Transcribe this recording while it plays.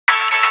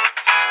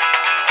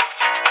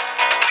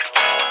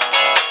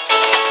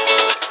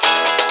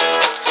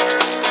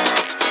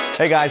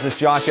Hey guys, it's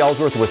Josh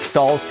Ellsworth with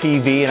Stahls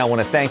TV, and I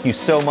want to thank you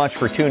so much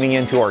for tuning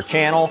into our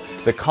channel.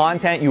 The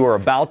content you are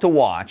about to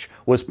watch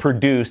was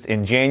produced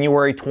in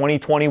January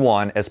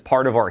 2021 as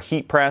part of our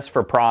Heat Press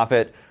for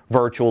Profit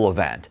virtual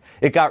event.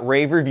 It got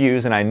rave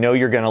reviews, and I know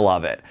you're going to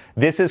love it.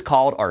 This is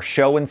called our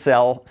Show and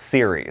Sell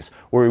series,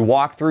 where we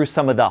walk through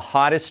some of the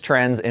hottest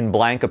trends in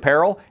blank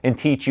apparel and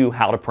teach you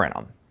how to print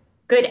them.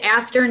 Good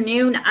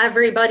afternoon,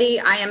 everybody.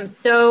 I am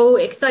so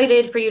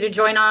excited for you to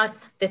join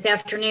us this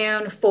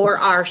afternoon for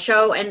our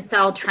Show and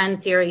Sell Trend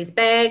Series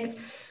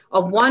bags, a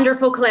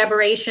wonderful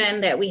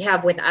collaboration that we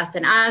have with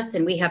S&S,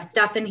 and we have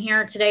Stefan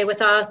here today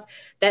with us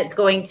that's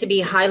going to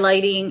be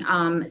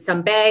highlighting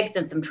some bags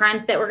and some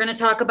trends that we're going to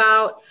talk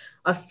about.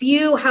 A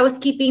few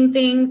housekeeping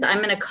things I'm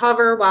going to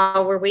cover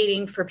while we're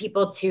waiting for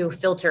people to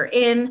filter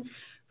in.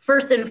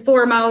 First and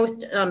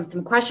foremost,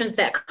 some questions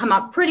that come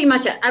up pretty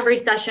much at every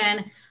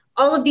session.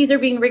 All of these are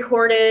being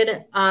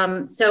recorded,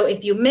 so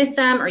if you miss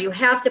them or you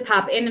have to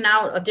pop in and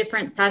out of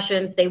different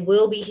sessions, they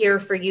will be here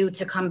for you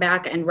to come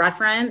back and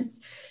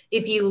reference.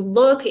 If you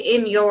look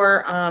in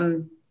your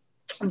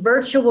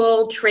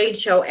virtual trade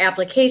show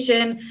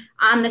application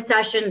on the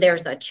session,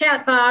 there's a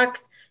chat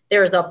box,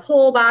 there's a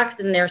poll box,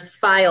 and there's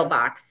file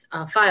box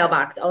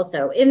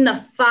also. In the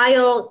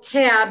file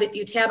tab, if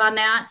you tab on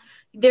that,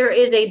 there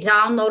is a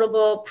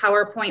downloadable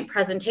PowerPoint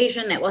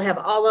presentation that will have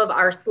all of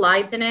our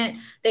slides in it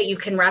that you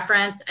can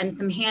reference, and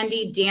some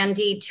handy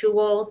dandy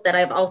tools that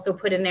I've also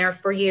put in there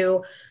for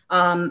you,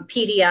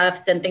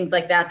 PDFs and things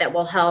like that that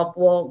will help.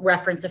 We'll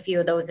reference a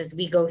few of those as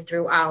we go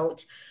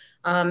throughout.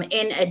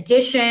 In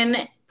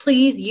addition,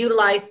 please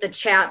utilize the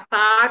chat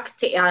box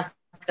to ask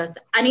us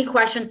any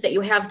questions that you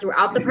have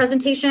throughout the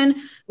presentation.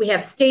 We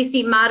have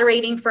Stacy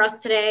moderating for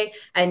us today,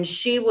 and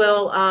she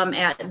will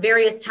at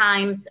various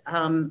times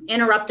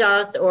interrupt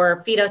us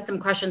or feed us some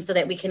questions so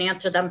that we can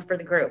answer them for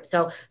the group.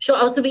 So she'll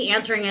also be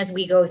answering as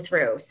we go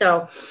through.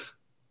 So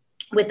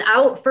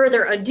without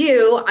further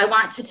ado, I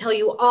want to tell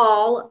you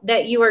all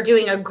that you are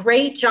doing a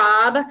great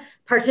job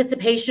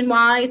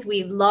participation-wise.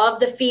 We love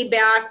the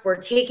feedback. We're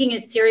taking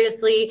it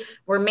seriously.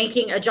 We're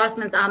making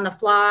adjustments on the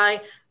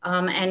fly,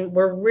 and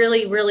we're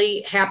really,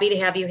 really happy to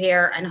have you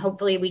here, and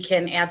hopefully we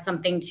can add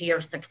something to your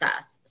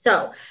success.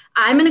 So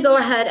I'm going to go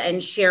ahead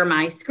and share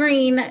my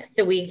screen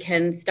so we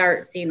can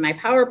start seeing my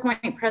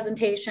PowerPoint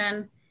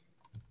presentation.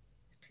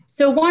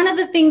 So one of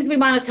the things we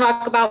want to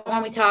talk about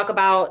when we talk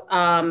about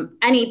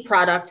any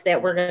product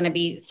that we're going to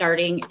be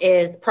starting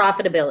is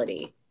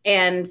profitability.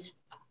 And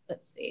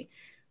let's see,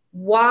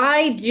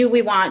 why do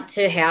we want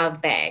to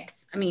have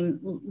bags? I mean,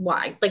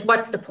 why? Like,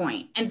 what's the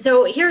point? And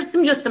so here's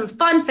just some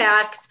fun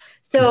facts.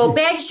 So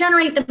bags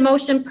generate the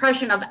most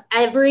impression of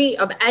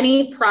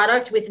any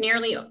product, with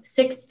nearly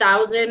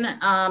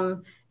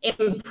 6,000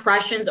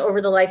 impressions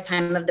over the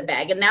lifetime of the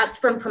bag. And that's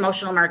from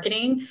promotional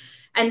marketing.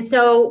 And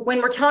so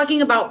when we're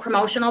talking about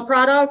promotional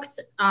products,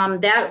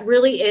 that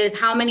really is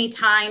how many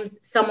times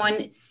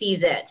someone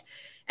sees it.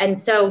 And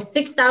so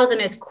 6,000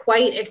 is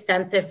quite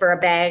extensive for a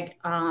bag.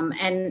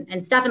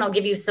 And Stefan will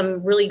give you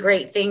some really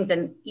great things.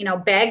 And, you know,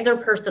 bags are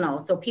personal,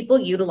 so people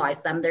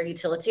utilize them. They're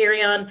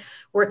utilitarian.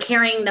 We're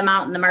carrying them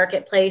out in the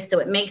marketplace, so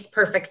it makes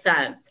perfect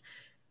sense.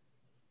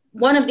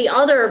 One of the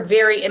other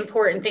very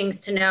important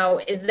things to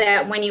know is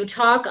that when you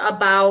talk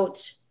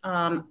about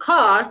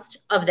cost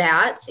of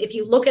that, if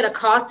you look at a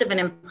cost of an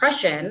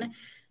impression,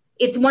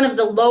 it's one of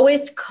the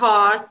lowest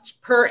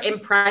cost per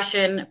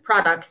impression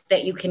products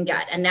that you can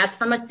get. And that's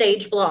from a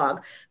Sage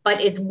blog,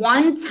 but it's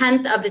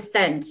 1/10 of a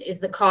cent is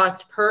the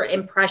cost per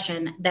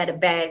impression that a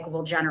bag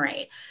will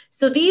generate.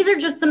 So these are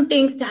just some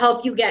things to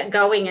help you get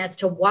going as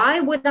to why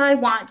would I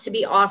want to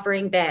be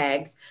offering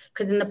bags?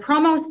 Because in the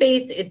promo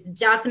space, it's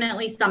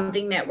definitely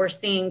something that we're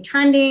seeing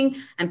trending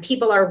and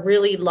people are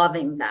really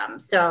loving them.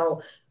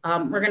 So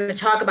we're going to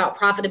talk about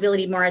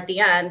profitability more at the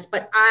end,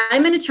 but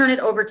I'm going to turn it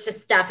over to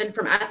Stefan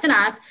from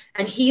S&S,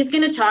 and he's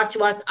going to talk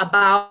to us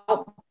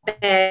about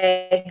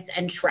bags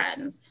and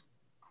trends.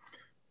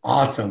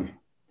 Awesome.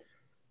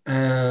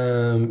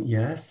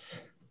 Yes.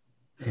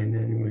 And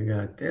then we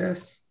got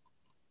this.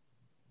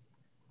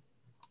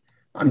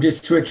 I'm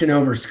just switching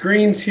over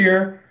screens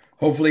here.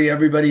 Hopefully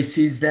everybody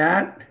sees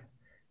that.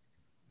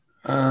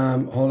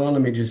 Hold on,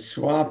 let me just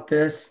swap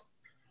this.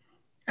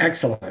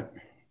 Excellent.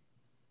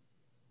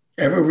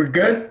 We're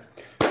good?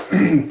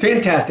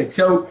 Fantastic.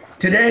 So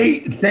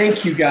today,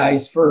 thank you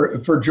guys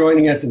for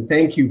joining us, and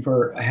thank you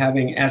for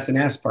having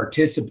S&S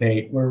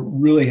participate. We're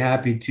really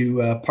happy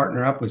to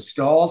partner up with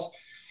Stahls.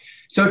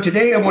 So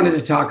today I wanted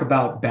to talk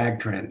about bag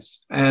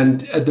trends.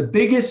 And the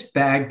biggest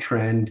bag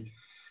trend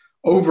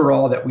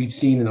overall that we've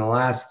seen in the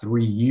last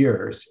 3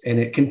 years, and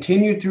it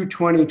continued through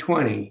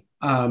 2020,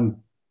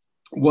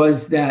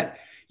 was that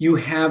you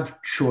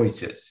have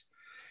choices.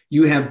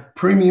 You have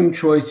premium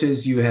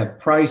choices, you have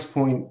price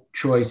point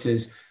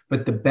choices,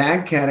 but the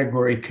bag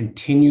category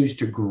continues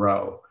to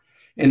grow.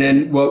 And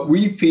then what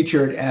we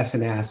feature at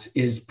S&S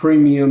is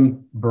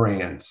premium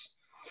brands.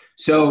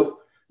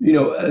 So, you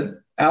know,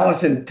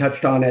 Allison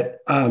touched on it.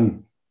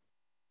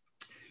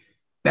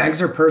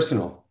 Bags are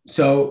personal.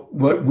 So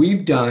what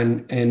we've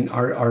done and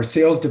our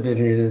sales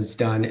division has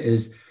done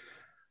is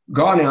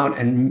gone out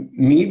and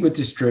meet with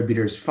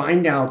distributors,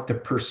 find out the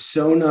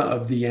persona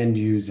of the end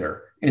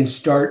user and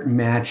start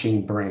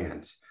matching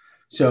brands.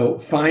 So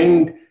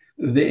find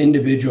the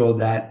individual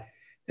that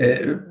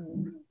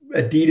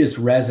Adidas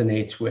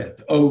resonates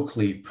with,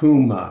 Oakley,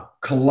 Puma,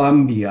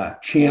 Columbia,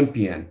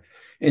 Champion.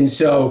 And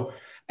so,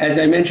 as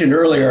I mentioned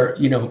earlier,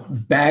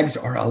 bags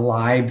are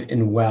alive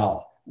and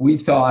well. We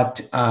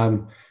thought,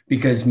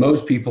 because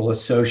most people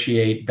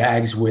associate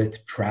bags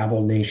with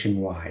travel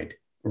nationwide,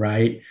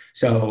 right?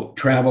 So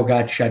travel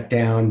got shut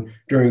down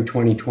during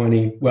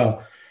 2020.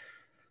 Well,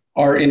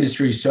 our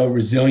industry is so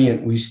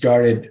resilient, we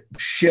started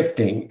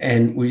shifting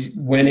and we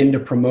went into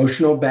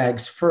promotional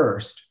bags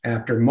first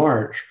after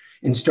March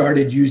and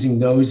started using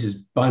those as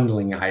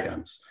bundling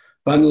items,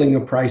 bundling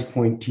a price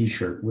point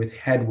t-shirt with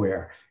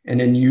headwear and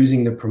then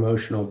using the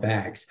promotional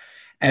bags.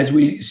 As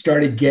we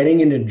started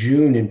getting into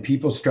June and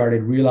people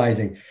started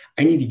realizing,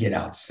 I need to get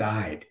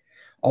outside,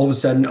 all of a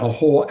sudden a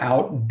whole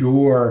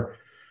outdoor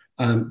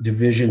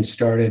division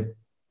started,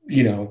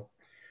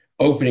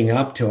 opening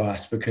up to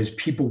us because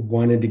people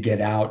wanted to get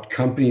out.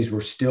 Companies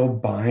were still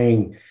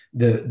buying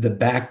the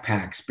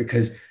backpacks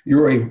because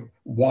you're a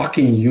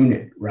walking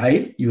unit,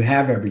 right? You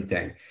have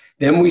everything.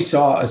 Then we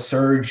saw a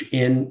surge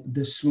in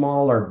the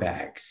smaller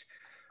bags,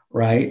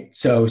 right?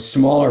 So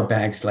smaller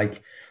bags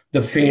like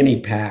the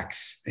fanny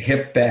packs,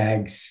 hip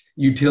bags,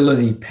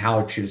 utility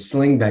pouches,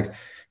 sling bags,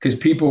 because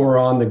people were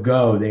on the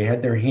go. They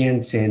had their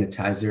hand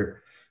sanitizer.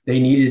 They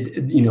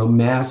needed,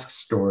 mask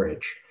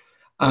storage.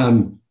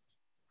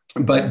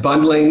 But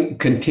bundling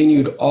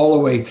continued all the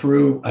way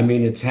through. I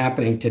mean, it's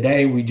happening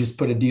today. We just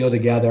put a deal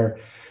together.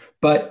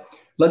 But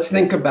let's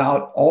think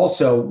about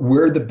also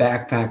where the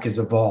backpack has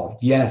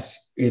evolved. Yes,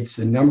 it's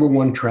the number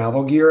one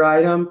travel gear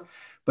item,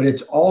 but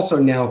it's also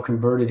now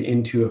converted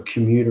into a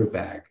commuter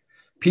bag.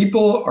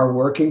 People are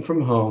working from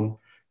home,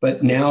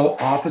 but now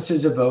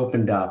offices have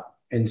opened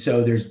up. And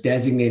so there's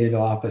designated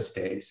office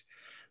days.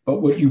 But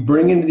what you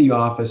bring into the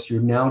office,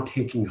 you're now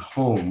taking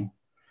home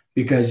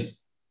because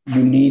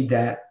you need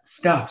that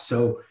stuff.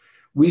 So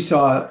we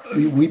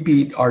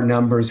beat our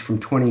numbers from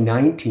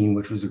 2019,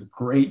 which was a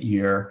great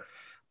year,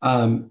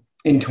 in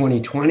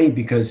 2020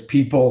 because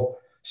people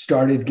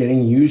started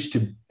getting used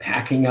to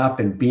packing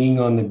up and being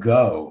on the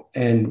go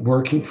and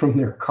working from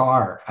their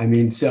car. I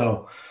mean,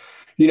 so,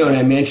 and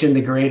I mentioned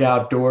the great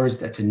outdoors.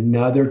 That's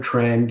another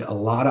trend. A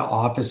lot of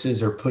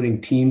offices are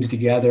putting teams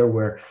together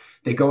where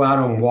they go out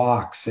on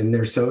walks and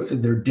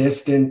they're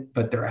distant,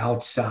 but they're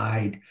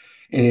outside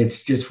and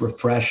it's just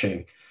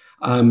refreshing.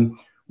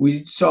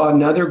 We saw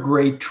another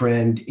great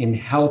trend in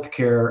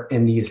healthcare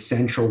and the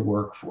essential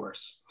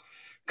workforce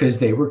because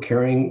they were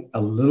carrying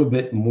a little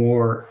bit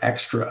more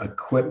extra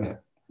equipment,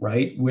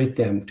 right, with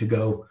them to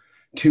go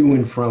to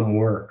and from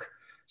work.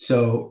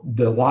 So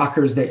the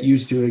lockers that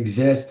used to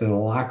exist in the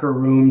locker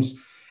rooms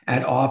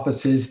at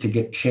offices to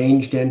get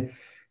changed in,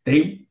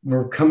 they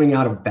were coming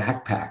out of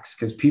backpacks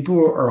because people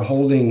are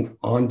holding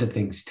on to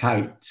things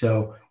tight.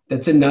 So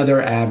that's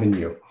another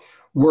avenue.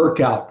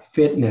 Workout,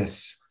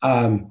 fitness.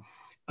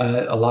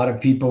 A lot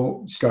of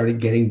people started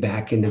getting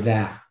back into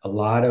that. A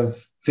lot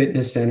of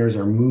fitness centers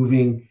are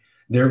moving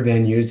their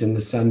venues in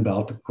the Sun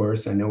Belt, of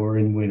course. I know we're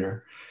in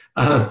winter,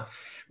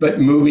 but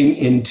moving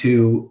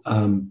into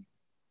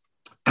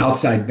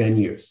outside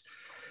venues.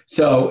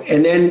 So,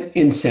 and then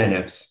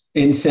incentives.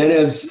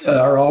 Incentives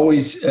are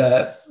always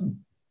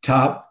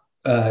top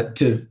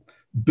to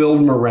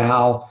build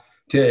morale,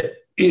 to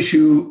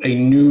issue a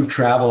new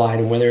travel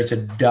item, whether it's a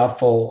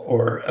duffel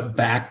or a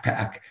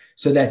backpack.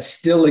 So that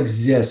still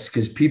exists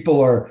because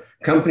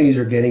companies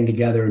are getting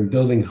together and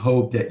building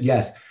hope that,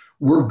 yes,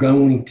 we're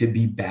going to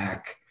be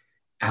back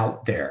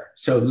out there.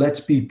 So let's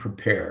be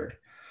prepared.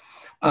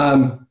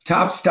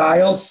 Top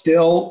styles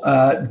still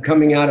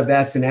coming out of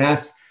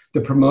S&S,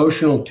 the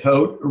promotional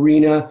tote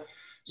arena.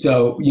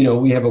 So,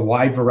 we have a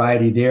wide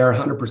variety there,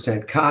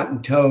 100%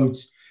 cotton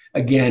totes.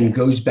 Again,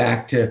 goes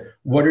back to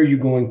what are you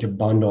going to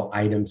bundle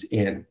items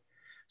in?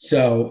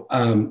 So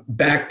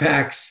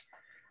backpacks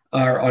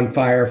are on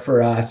fire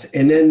for us.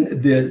 And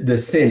then the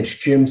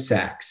Cinch gym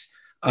sacks.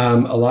 A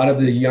lot of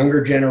the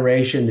younger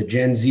generation, the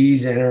Gen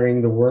Zs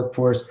entering the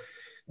workforce,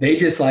 they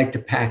just like to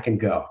pack and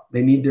go.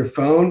 They need their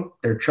phone,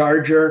 their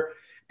charger,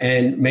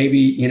 and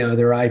maybe,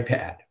 their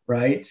iPad,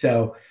 right?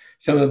 So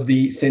some of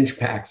the Cinch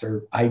packs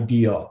are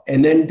ideal.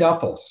 And then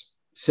duffels.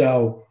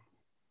 So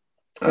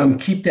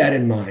keep that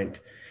in mind.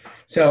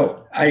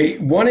 So I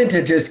wanted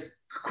to just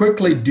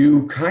quickly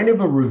do kind of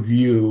a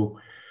review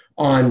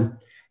on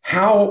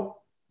how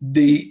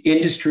the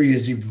industry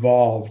has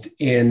evolved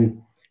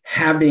in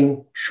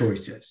having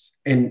choices.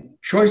 And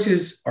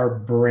choices are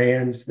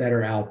brands that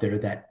are out there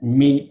that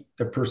meet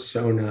the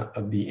persona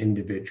of the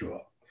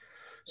individual.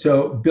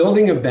 So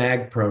building a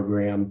bag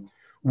program,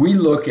 we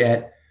look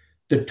at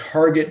the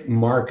target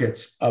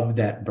markets of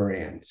that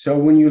brand. So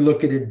when you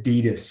look at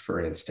Adidas,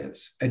 for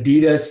instance,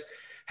 Adidas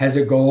has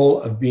a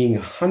goal of being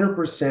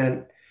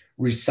 100%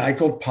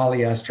 recycled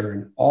polyester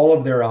in all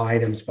of their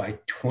items by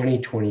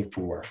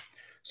 2024.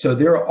 So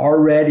they're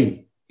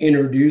already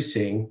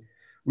introducing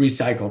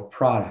recycled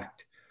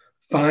product.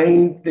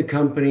 Find the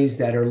companies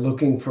that are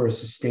looking for a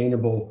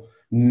sustainable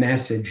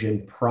message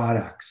and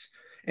products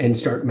and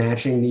start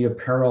matching the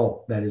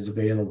apparel that is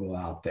available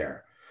out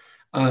there.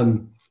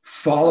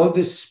 Follow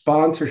the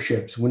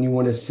sponsorships when you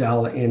want to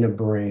sell in a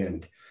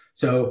brand.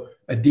 So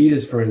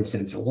Adidas, for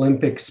instance,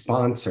 Olympic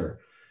sponsor.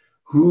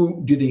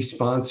 Who do they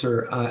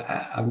sponsor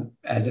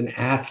as an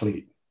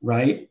athlete,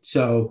 right?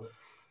 So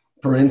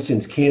for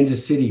instance,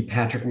 Kansas City,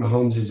 Patrick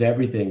Mahomes is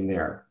everything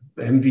there.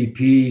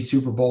 MVP,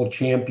 Super Bowl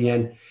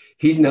champion.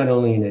 He's not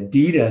only an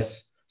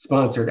Adidas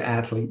sponsored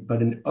athlete,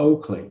 but an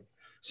Oakley.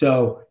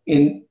 So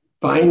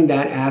find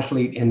that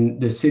athlete in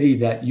the city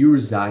that you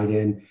reside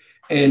in,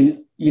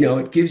 and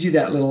it gives you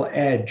that little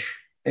edge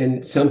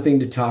and something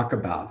to talk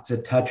about. It's a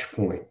touch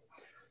point.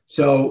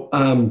 So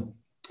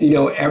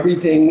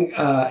everything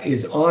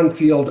is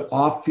on-field,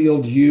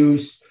 off-field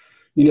use.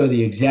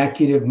 The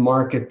executive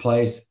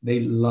marketplace,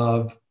 they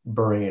love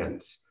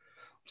brands.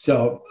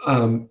 So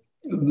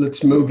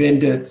let's move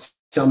into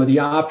some of the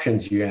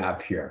options you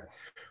have here.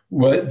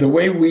 The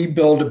way we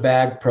build a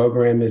bag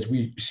program is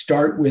we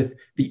start with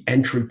the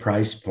entry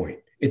price point.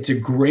 It's a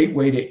great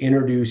way to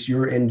introduce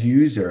your end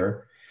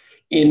user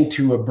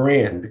into a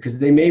brand because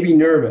they may be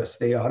nervous.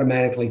 They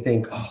automatically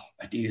think, oh,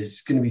 Adidas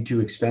is going to be too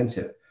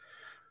expensive.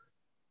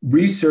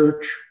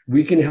 Research,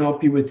 we can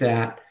help you with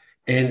that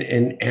and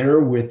enter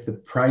with the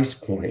price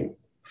point.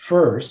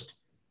 First,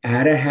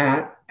 add a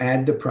hat,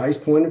 add the price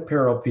point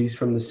apparel piece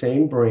from the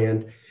same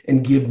brand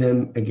and give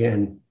them,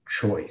 again,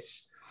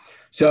 choice.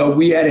 So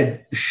we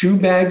added shoe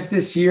bags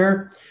this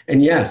year.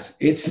 And yes,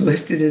 it's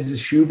listed as a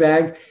shoe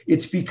bag.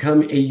 It's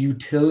become a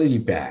utility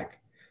bag.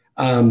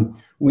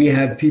 We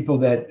have people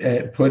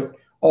that put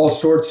all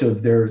sorts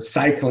of their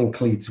cycling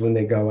cleats when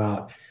they go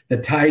out, the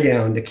tie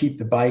down to keep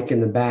the bike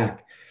in the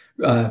back,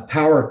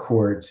 power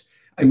cords.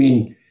 I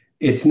mean,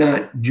 it's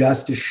not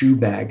just a shoe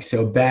bag.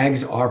 So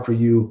bags offer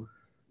you,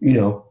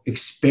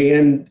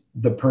 expand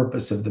the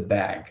purpose of the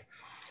bag.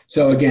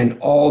 So again,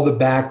 all the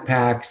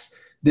backpacks,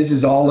 this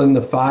is all in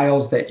the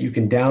files that you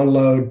can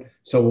download.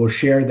 So we'll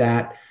share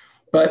that.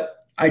 But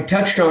I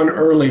touched on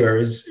earlier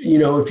is,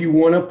 if you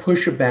want to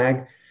push a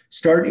bag,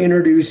 start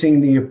introducing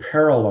the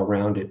apparel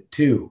around it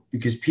too,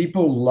 because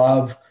people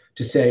love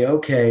to say,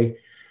 okay,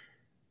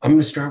 I'm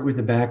going to start with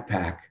the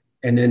backpack.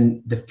 And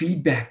then the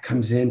feedback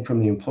comes in from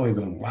the employee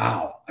going,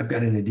 wow, I've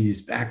got an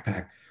Adidas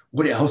backpack.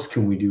 What else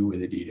can we do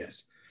with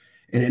Adidas?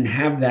 And then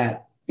have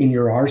that in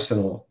your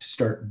arsenal to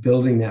start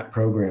building that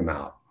program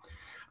out.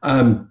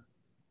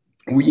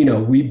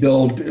 We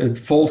build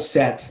full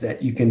sets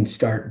that you can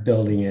start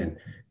building in.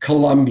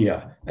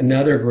 Columbia,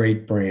 another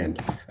great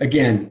brand.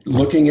 Again,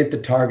 looking at the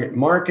target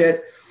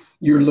market,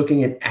 you're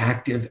looking at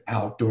active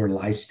outdoor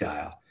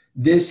lifestyle.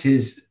 This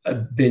has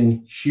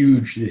been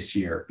huge this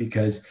year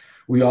because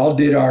we all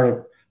did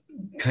our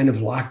kind of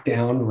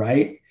lockdown,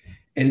 right?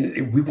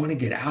 And we want to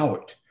get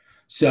out.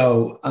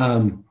 So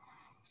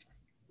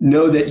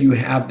know that you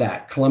have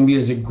that. Columbia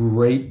is a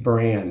great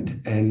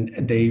brand,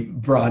 and they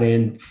brought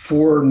in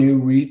 4 new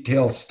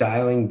retail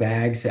styling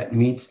bags that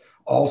meets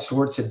all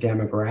sorts of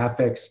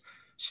demographics.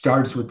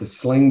 Starts with the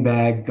sling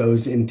bag,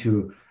 goes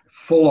into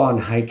full-on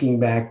hiking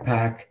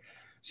backpack.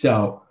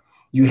 So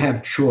you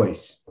have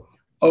choice.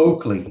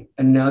 Oakley,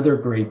 another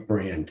great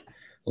brand.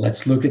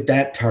 Let's look at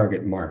that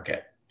target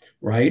market,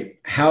 right?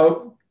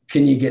 How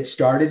can you get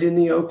started in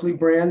the Oakley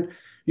brand?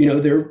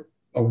 They're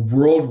a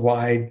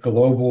worldwide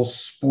global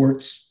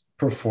sports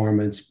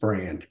performance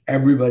brand.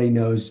 Everybody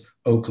knows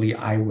Oakley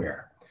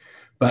eyewear,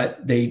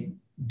 but they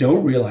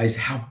don't realize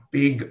how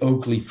big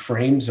Oakley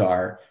frames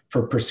are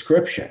for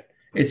prescription.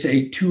 It's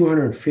a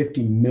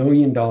 $250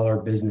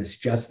 million business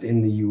just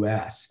in the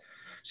US.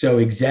 So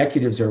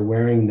executives are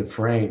wearing the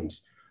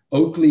frames.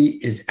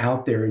 Oakley is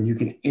out there and you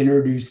can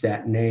introduce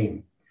that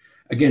name.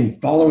 Again,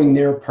 following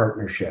their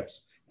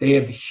partnerships. They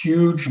have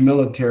huge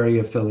military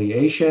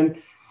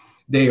affiliation.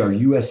 They are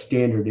US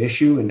standard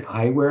issue in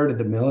eyewear to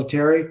the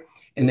military,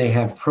 and they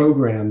have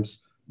programs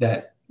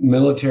that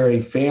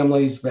military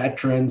families,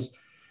 veterans,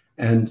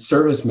 and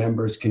service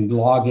members can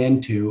log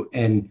into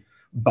and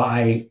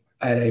buy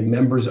at a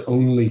members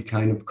only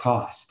kind of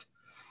cost.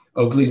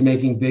 Oakley's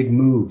making big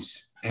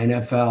moves,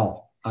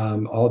 NFL,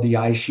 all the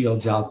eye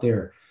shields out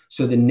there.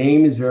 So the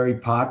name is very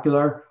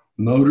popular,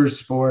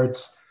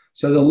 motorsports.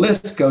 So the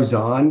list goes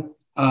on.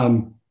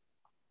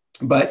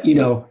 But,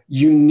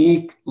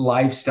 unique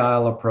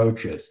lifestyle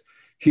approaches.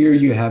 Here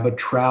you have a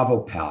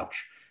travel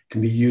pouch. It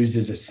can be used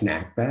as a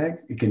snack bag.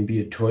 It can be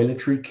a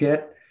toiletry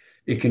kit.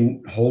 It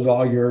can hold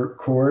all your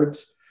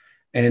cords,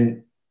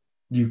 and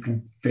you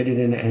can fit it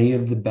in any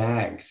of the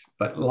bags,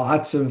 but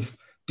lots of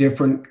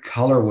different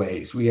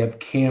colorways. We have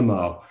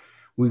camo.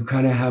 We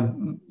kind of have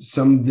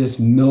some of this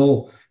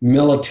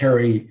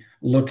military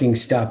looking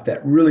stuff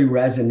that really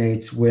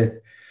resonates with,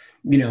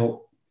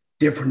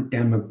 different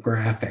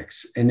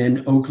demographics. And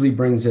then Oakley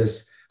brings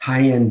us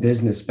high-end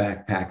business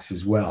backpacks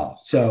as well.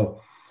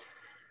 So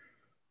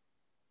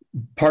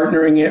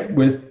partnering it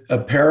with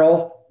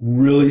apparel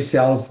really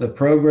sells the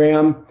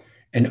program.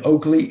 And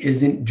Oakley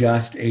isn't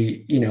just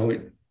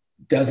it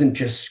doesn't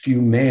just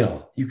skew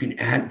male. You can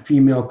add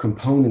female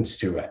components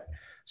to it.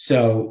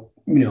 So,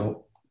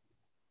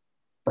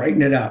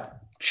 brighten it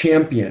up.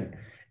 Champion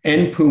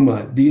and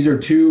Puma, these are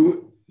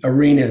two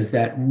arenas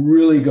that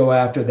really go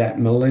after that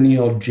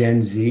millennial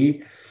Gen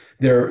Z.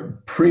 They're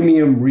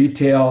premium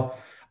retail.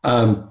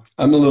 I'm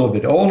a little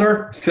bit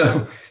older,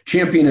 so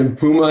Champion and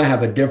Puma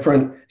have a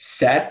different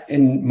set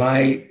in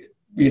my,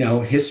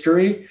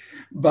 history.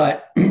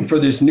 But for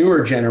this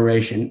newer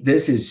generation,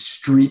 this is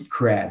street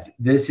cred.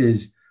 This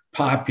is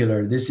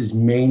popular. This is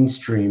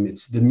mainstream.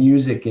 It's the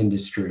music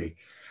industry.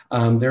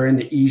 They're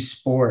into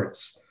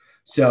esports.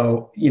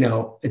 So,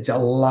 it's a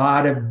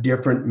lot of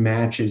different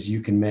matches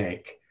you can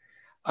make.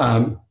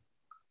 And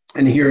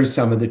here's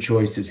some of the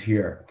choices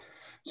here.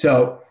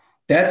 So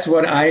that's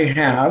what I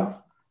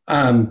have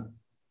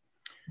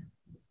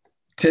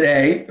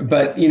today.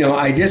 But,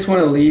 I just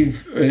want to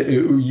leave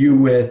you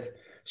with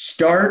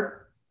start,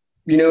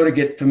 to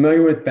get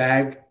familiar with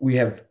bag. We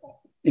have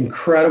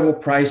incredible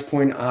price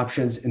point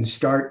options and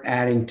start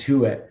adding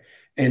to it.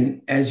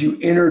 And as you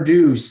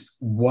introduce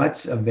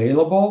what's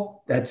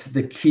available, that's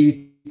the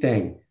key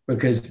thing,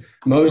 because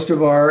most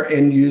of our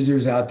end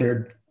users out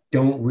there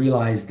don't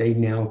realize they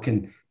now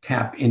can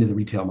tap into the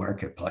retail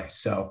marketplace.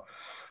 So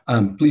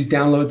please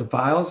download the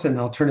files, and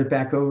I'll turn it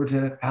back over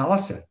to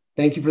Allison.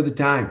 Thank you for the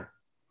time.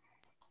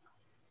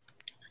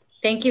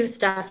 Thank you,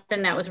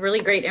 Stefan. That was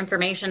really great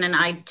information. And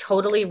I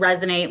totally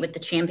resonate with the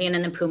Champion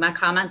and the Puma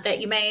comment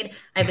that you made.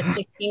 I have a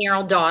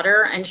 16-year-old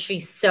daughter, and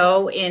she's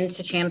so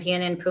into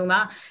Champion and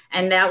Puma.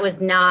 And that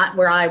was not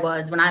where I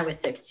was when I was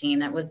 16.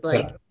 That was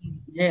like,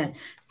 yeah.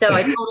 So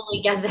I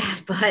totally get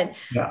that. But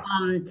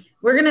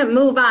we're going to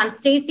move on.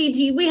 Stacy,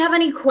 do we have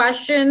any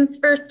questions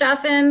for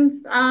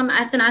Stefan,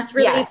 S&S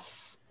related?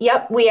 Yes.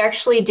 Yep. We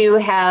actually do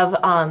have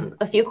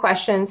a few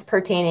questions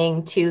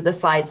pertaining to the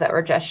slides that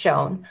were just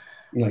shown.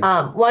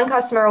 Nice. One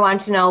customer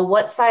wanted to know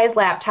what size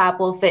laptop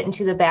will fit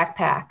into the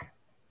backpack.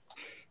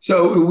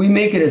 So we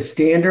make it a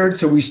standard.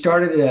 So we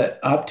started it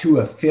up to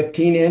a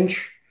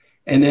 15-inch.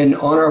 And then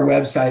on our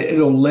website,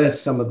 it'll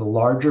list some of the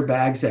larger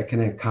bags that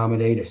can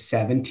accommodate a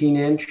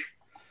 17-inch.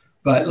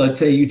 But let's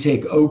say you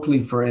take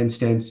Oakley, for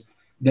instance,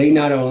 they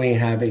not only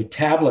have a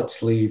tablet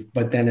sleeve,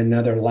 but then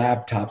another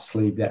laptop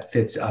sleeve that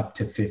fits up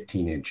to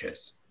 15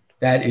 inches.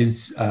 That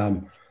is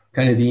kind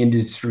of the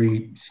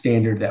industry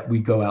standard that we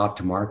go out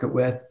to market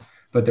with.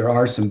 But there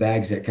are some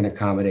bags that can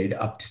accommodate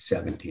up to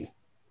 17.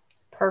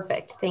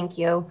 Perfect. Thank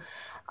you.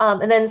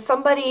 And then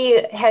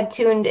somebody had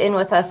tuned in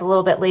with us a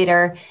little bit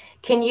later.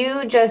 Can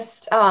you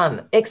just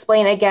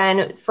explain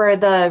again for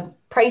the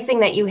pricing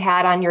that you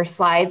had on your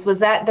slides? Was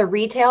that the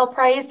retail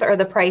price or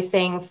the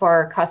pricing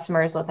for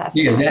customers with S&S?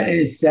 Yeah, that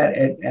is set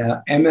at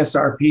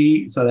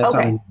MSRP. So that's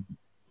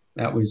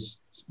that was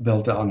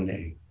built on an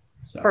A.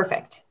 So.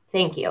 Perfect.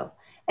 Thank you.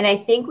 And I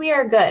think we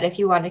are good if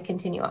you want to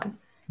continue on.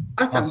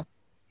 Awesome.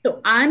 So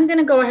I'm going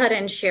to go ahead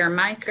and share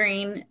my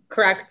screen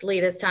correctly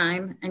this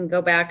time and go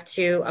back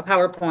to a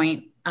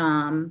PowerPoint.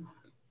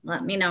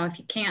 Let me know if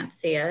you can't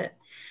see it.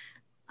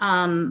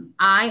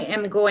 I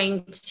am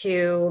going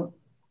to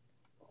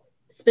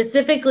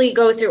specifically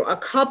go through a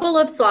couple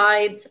of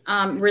slides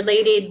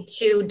related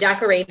to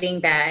decorating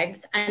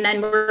bags, and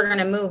then we're going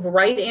to move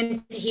right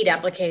into heat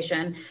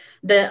application.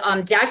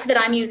 The deck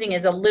that I'm using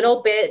is a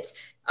little bit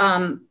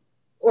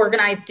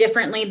organized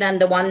differently than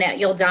the one that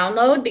you'll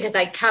download, because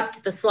I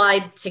kept the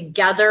slides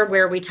together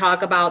where we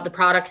talk about the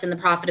products and the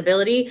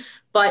profitability.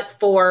 But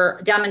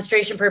for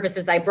demonstration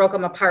purposes, I broke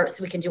them apart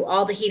so we can do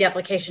all the heat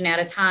application at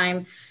a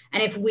time.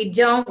 And if we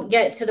don't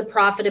get to the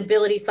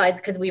profitability slides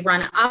because we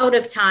run out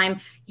of time,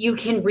 you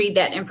can read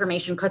that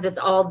information because it's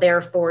all there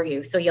for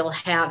you. So you'll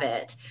have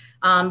it.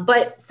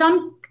 But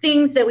some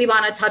things that we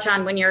want to touch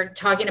on when you're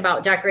talking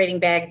about decorating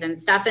bags, and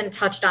Stefan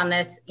touched on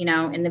this,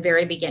 in the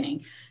very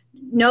beginning.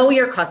 Know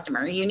your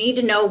customer. You need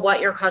to know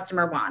what your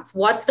customer wants.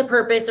 What's the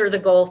purpose or the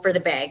goal for the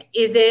bag?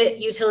 Is it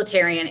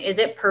utilitarian? Is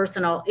it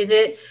personal? Is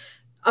it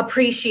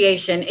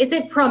appreciation? Is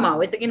it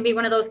promo? Is it going to be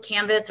one of those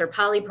canvas or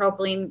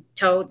polypropylene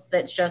totes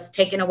that's just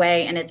taken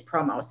away and it's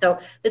promo? So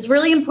it's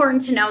really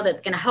important to know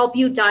that's going to help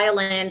you dial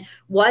in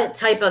what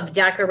type of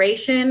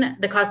decoration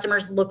the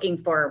customer's looking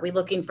for. Are we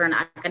looking for an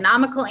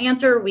economical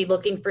answer? Are we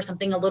looking for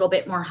something a little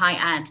bit more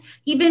high end?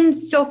 Even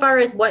so far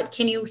as what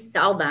can you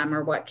sell them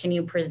or what can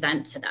you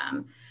present to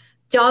them?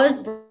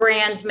 Does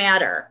brand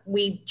matter?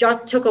 We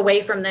just took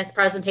away from this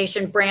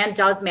presentation, brand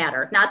does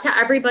matter. Not to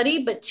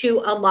everybody, but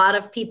to a lot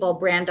of people,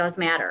 brand does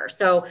matter.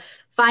 So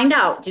find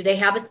out, do they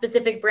have a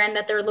specific brand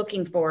that they're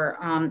looking for?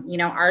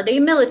 Are they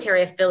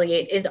military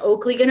affiliate? Is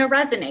Oakley going to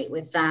resonate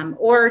with them,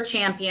 or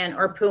Champion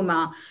or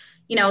Puma?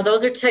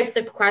 Those are types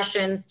of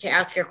questions to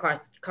ask your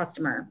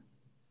customer.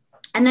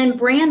 And then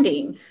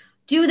branding.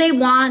 Do they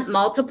want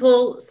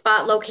multiple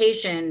spot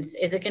locations?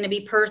 Is it going to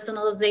be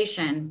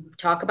personalization?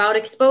 Talk about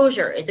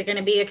exposure. Is it going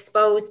to be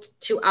exposed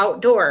to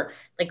outdoor,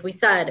 like we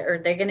said? Or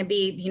they're going to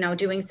be,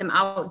 doing some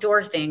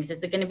outdoor things?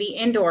 Is it going to be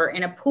indoor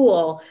in a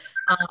pool,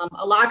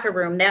 a locker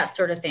room, that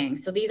sort of thing?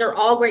 So these are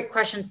all great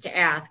questions to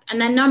ask.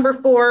 And then number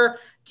 4,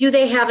 do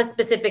they have a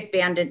specific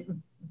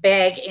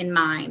bag in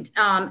mind?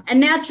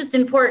 And that's just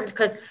important,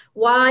 because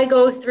why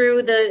go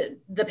through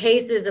the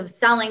paces of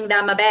selling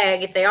them a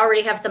bag if they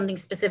already have something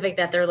specific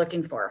that they're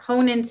looking for?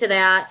 Hone into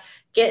that,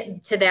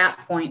 get to that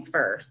point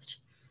first.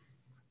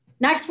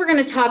 Next, we're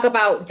going to talk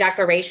about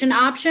decoration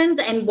options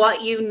and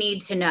what you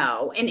need to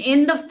know. And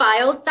in the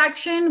file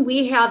section,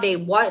 we have a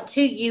what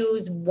to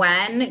use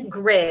when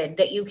grid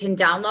that you can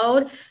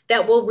download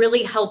that will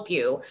really help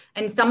you.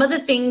 And some of the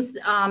things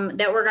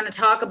that we're going to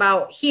talk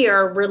about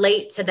here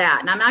relate to that.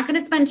 And I'm not going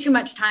to spend too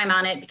much time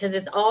on it because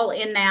it's all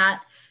in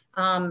that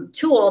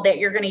tool that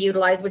you're going to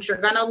utilize, which you're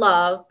going to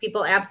love.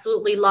 People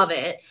absolutely love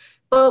it.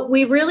 But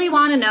we really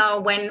want to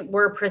know, when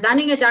we're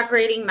presenting a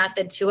decorating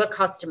method to a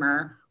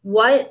customer,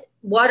 what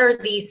are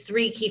these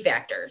 3 key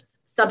factors?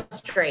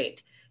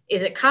 Substrate.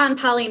 Is it cotton,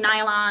 poly,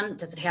 nylon?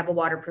 Does it have a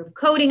waterproof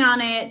coating on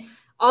it?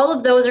 All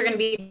of those are going to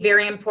be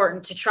very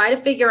important to try to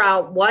figure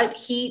out what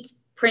heat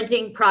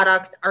printing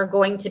products are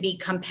going to be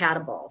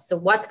compatible. So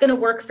what's going to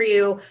work for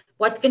you?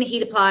 What's going to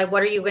heat apply?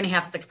 What are you going to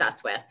have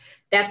success with?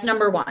 That's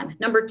number 1.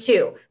 Number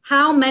 2,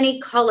 how many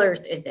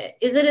colors is it?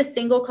 Is it a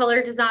single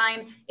color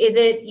design? Is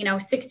it,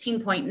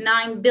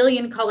 16.9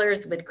 billion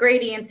colors with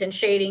gradients and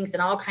shadings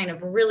and all kind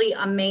of really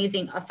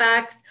amazing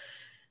effects?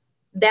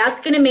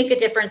 That's going to make a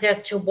difference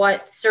as to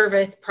what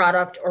service,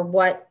 product, or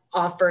what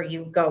offer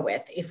you go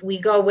with. If we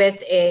go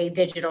with a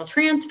digital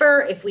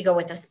transfer, if we go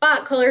with a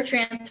spot color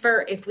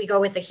transfer, if we go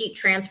with a heat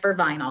transfer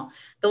vinyl,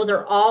 those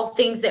are all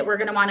things that we're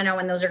going to want to know,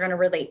 and those are going to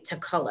relate to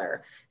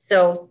color.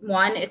 So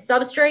 1 is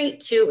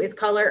substrate, 2 is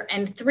color,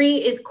 and 3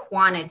 is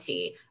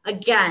quantity.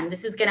 Again,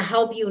 this is going to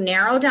help you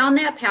narrow down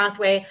that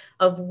pathway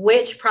of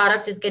which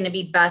product is going to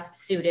be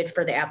best suited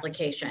for the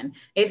application.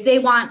 If they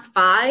want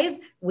 5,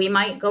 we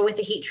might go with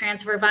a heat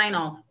transfer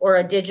vinyl or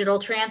a digital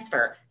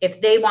transfer. If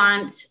they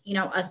want,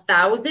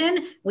 1,000,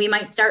 we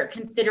might start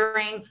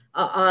considering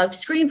a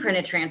screen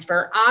printed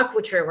transfer,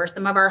 AquaTrue, or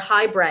some of our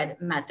hybrid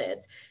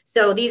methods.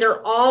 So these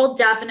are all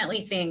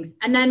definitely things.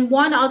 And then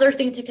one other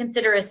thing to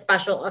consider is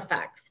special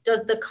effects.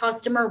 Does the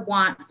customer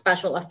want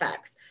special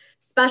effects?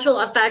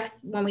 Special effects,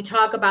 when we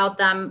talk about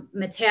them,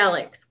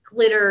 metallics,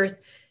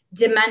 glitters,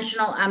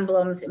 dimensional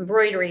emblems,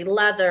 embroidery,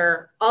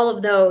 leather, all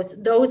of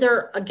those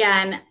are,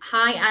 again,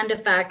 high-end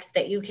effects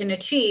that you can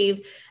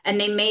achieve,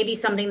 and they may be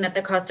something that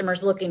the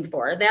customer's looking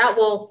for. That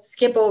will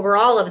skip over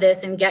all of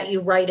this and get you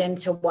right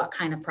into what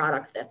kind of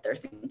product that they're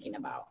thinking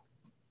about.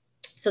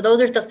 So those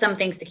are some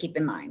things to keep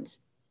in mind.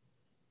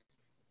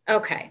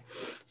 Okay,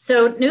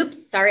 so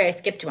oops, sorry, I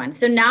skipped one.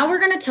 So now we're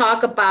going to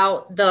talk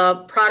about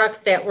the products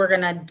that we're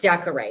going to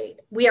decorate.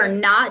 We are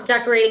not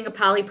decorating a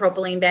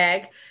polypropylene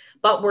bag,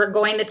 but we're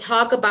going to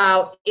talk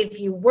about, if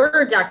you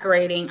were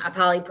decorating a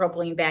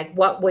polypropylene bag,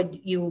 what would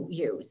you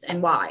use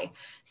and why?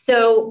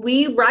 So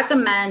we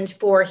recommend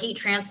for heat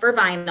transfer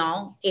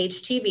vinyl,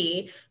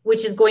 HTV,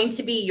 which is going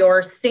to be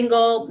your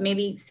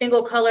maybe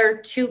single color,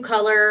 2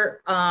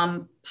 color,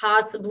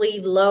 possibly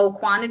low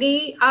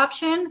quantity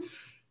option.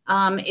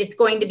 It's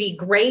going to be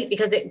great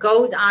because it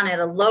goes on at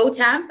a low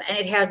temp and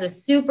it has a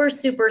super,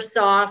 super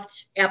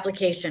soft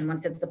application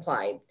once it's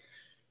applied.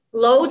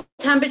 Low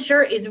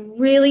temperature is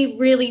really,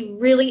 really,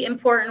 really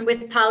important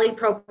with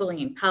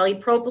polypropylene.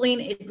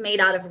 Polypropylene is made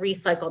out of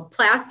recycled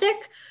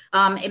plastic.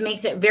 It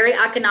makes it very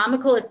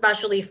economical,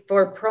 especially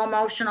for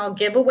promotional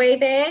giveaway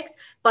bags.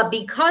 But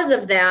because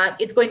of that,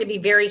 it's going to be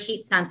very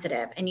heat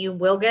sensitive and you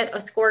will get a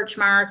scorch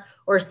mark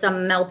or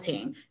some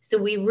melting. So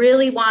we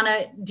really want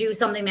to do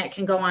something that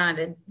can go on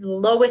at the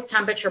lowest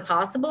temperature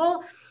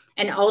possible,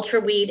 and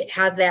UltraWeed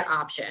has that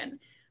option.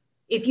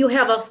 If you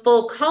have a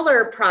full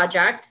color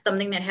project,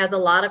 something that has a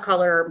lot of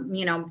color,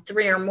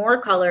 3 or more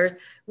colors,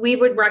 we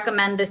would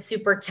recommend the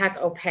SuperTech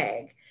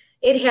Opaque.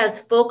 It has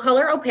full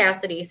color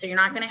opacity, so you're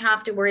not going to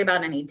have to worry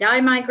about any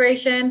dye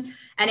migration,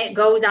 and it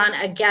goes on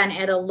again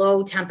at a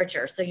low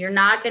temperature. So you're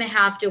not going to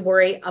have to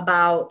worry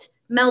about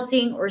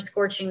melting or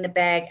scorching the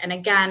bag. And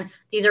again,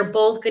 these are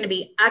both going to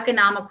be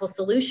economical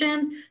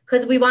solutions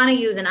because we want to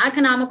use an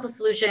economical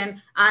solution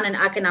on an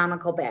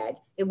economical bag.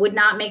 It would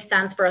not make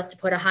sense for us to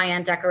put a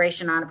high-end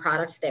decoration on a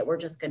product that we're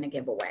just going to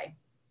give away.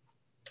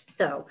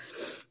 So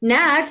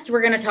next,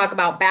 we're going to talk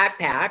about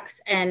backpacks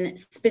and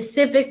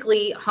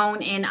specifically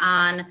hone in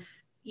on,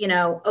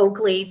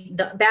 Oakley.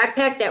 The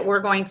backpack that we're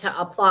going to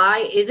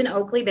apply is an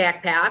Oakley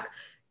backpack.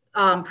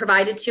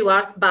 Provided to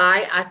us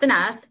by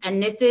S&S,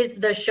 and this is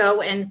the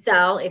show and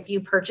sell. If you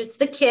purchase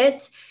the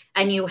kit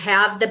and you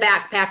have the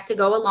backpack to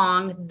go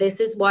along, this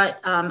is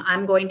what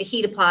I'm going to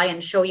heat apply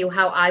and show you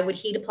how I would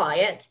heat apply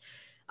it.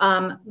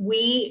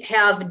 We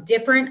have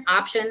different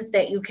options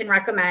that you can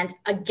recommend.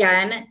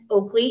 Again,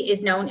 Oakley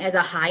is known as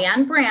a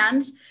high-end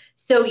brand,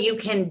 so you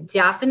can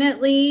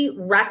definitely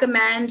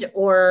recommend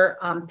or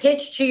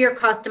pitch to your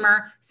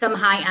customer some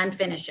high-end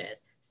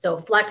finishes. So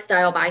Flex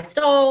Style by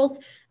Stahls,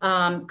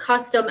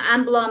 custom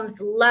emblems,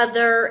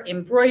 leather,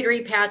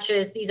 embroidery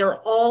patches. These are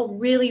all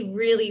really,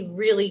 really,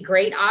 really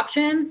great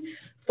options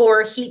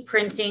for heat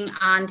printing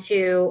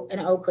onto an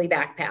Oakley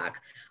backpack.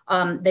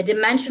 The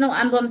dimensional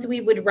emblems,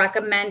 we would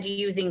recommend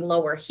using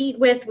lower heat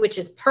with, which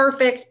is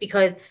perfect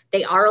because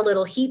they are a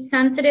little heat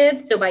sensitive.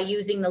 So by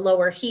using the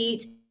lower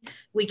heat,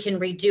 we can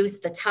reduce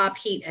the top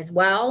heat as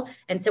well.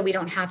 And so we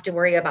don't have to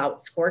worry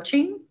about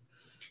scorching.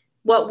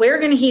 What we're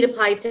going to heat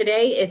apply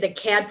today is a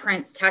CAD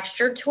Prints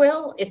texture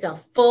twill. It's a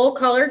full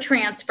color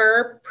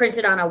transfer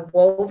printed on a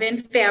woven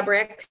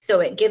fabric. So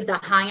it gives a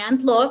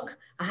high-end look,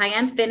 a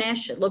high-end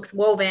finish. It looks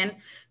woven.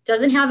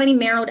 Doesn't have any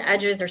narrowed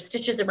edges or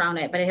stitches around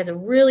it, but it has a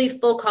really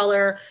full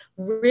color,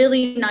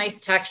 really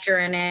nice texture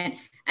in it.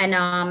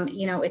 And,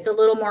 you know, it's a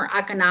little more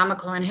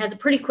economical and has a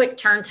pretty quick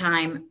turn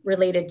time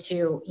related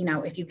to, you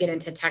know, if you get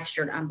into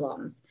textured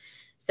emblems.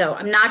 So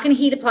I'm not going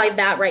to heat apply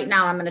that right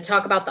now. I'm going to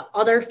talk about the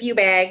other few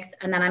bags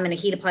and then I'm going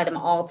to heat apply them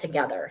all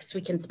together so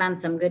we can spend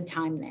some good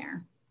time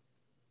there.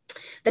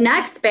 The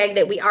next bag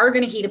that we are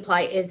going to heat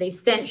apply is a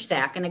cinch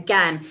sack. And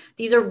again,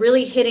 these are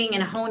really hitting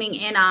and honing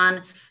in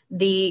on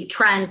the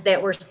trends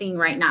that we're seeing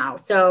right now.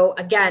 So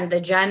again, the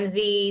Gen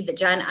Z, the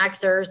Gen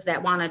Xers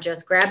that want to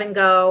just grab and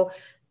go,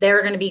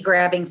 they're going to be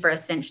grabbing for a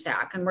cinch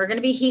sack. And we're going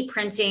to be heat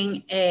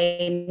printing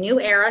a new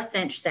era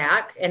cinch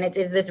sack. And it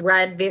is this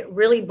red,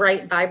 really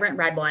bright, vibrant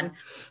red one.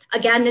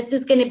 Again, this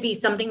is going to be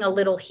something a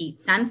little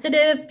heat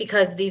sensitive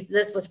because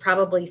this was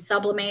probably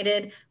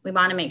sublimated. We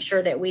want to make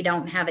sure that we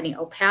don't have any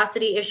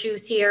opacity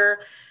issues here.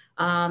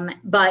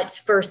 But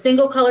for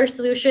single color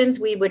solutions,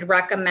 we would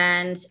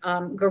recommend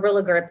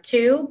Gorilla Grip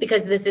 2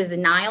 because this is a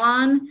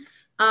nylon,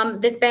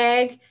 this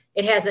bag.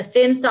 It has a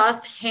thin,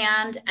 soft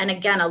hand, and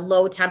again, a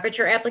low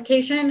temperature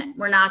application.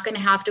 We're not going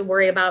to have to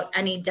worry about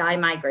any dye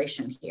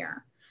migration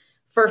here.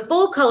 For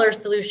full color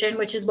solution,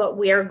 which is what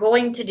we are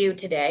going to do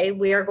today,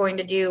 we are going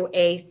to do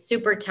a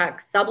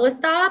SuperTech Sublist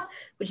Stop,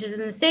 which is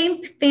in the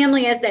same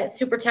family as that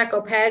SuperTech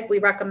Opaque we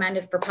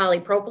recommended for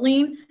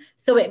polypropylene.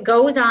 So it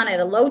goes on at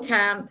a low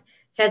temp,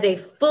 has a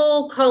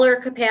full color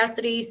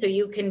capacity, so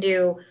you can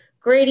do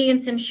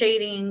gradients and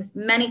shadings,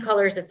 many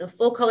colors. It's a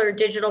full color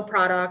digital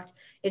product.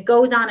 It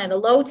goes on at a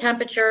low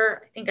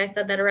temperature. I think I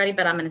said that already,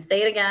 but I'm going to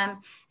say it again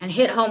and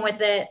hit home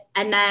with it.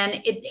 And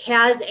then it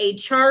has a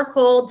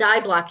charcoal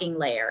dye blocking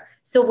layer.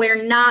 So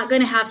we're not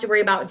going to have to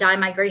worry about dye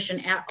migration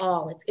at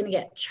all. It's going to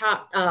get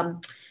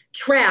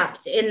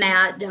trapped in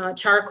that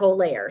charcoal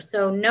layer.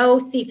 So no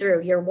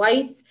see-through. Your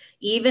whites,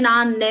 even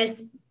on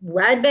this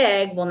red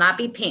bag, will not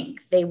be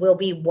pink. They will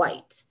be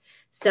white.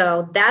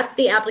 So that's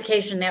the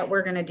application that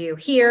we're going to do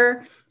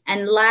here.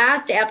 And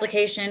last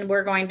application,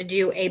 we're going to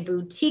do a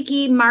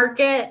boutique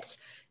market.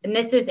 And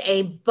this is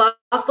a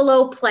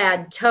buffalo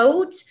plaid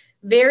tote.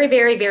 Very,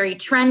 very, very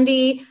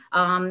trendy.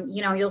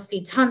 You know, you'll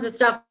see tons of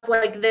stuff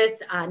like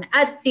this on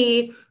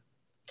Etsy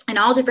and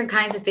all different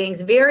kinds of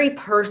things. Very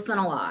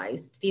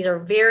personalized. These are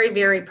very,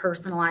 very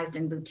personalized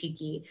and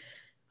boutique-y.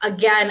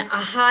 Again, a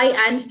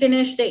high-end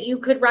finish that you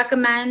could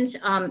recommend,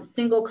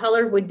 single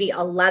color, would be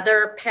a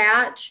leather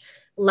patch.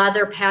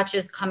 Leather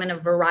patches come in a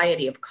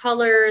variety of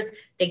colors.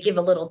 They give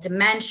a little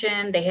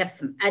dimension. They have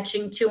some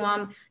etching to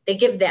them. They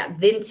give that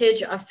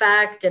vintage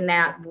effect and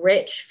that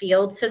rich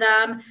feel to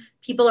them.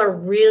 People are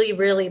really,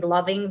 really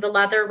loving the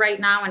leather right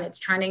now, and it's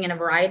trending in a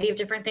variety of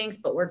different things,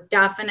 but we're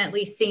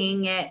definitely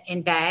seeing it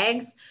in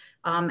bags.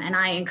 And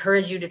I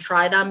encourage you to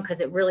try them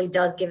because it really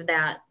does give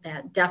that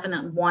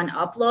definite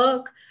one-up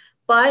look.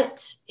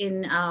 But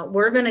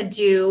we're going to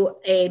do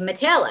a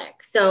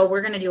metallic. So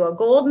we're going to do a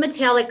gold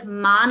metallic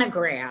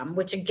monogram,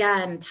 which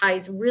again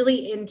ties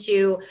really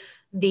into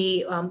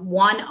the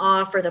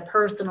one-off or the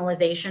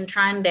personalization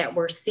trend that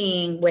we're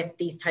seeing with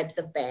these types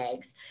of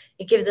bags.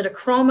 It gives it a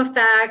chrome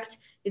effect.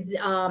 It's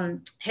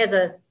has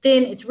a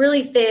thin, it's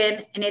really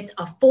thin, and it's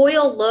a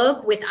foil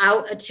look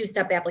without a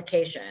two-step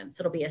application.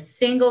 So it'll be a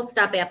single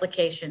step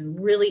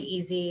application, really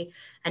easy.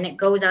 And it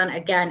goes on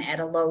again at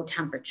a low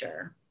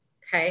temperature.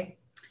 Okay.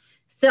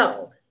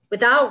 So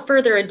without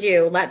further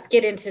ado, let's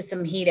get into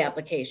some heat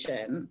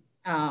application.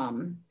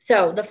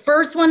 So the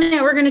first one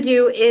that we're going to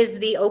do is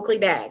the Oakley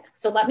bag.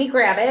 So let me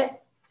grab it.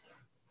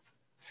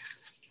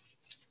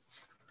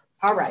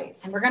 All right.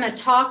 And we're going to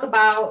talk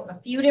about a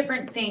few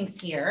different things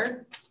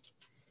here.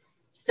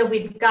 So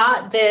we've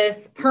got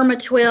this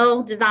perma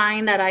twill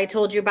design that I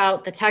told you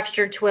about, the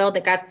texture twill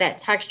that got that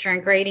texture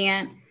and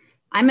gradient.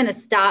 I'm going to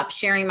stop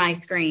sharing my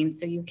screen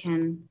so you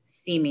can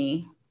see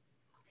me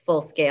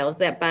full scale. Is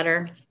that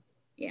better?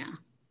 Yeah.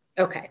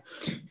 Okay.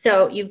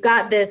 So you've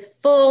got this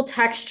full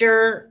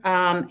texture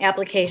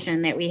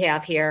application that we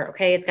have here.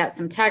 Okay. It's got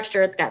some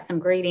texture. It's got some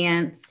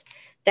gradients.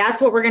 That's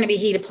what we're going to be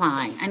heat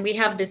applying. And we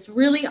have this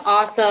really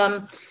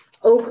awesome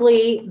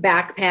Oakley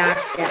backpack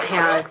that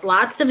has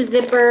lots of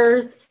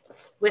zippers.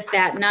 with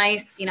that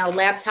nice, you know,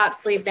 laptop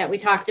sleeve that we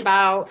talked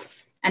about.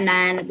 And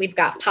then we've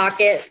got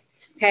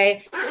pockets,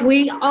 okay?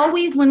 We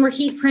always, when we're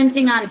heat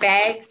printing on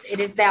bags, it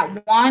is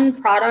that one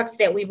product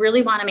that we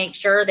really want to make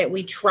sure that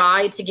we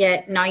try to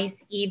get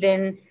nice,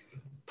 even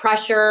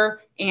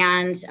pressure,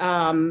 and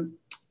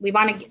we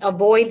want to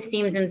avoid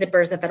seams and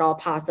zippers if at all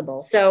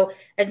possible. So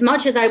as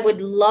much as I would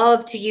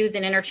love to use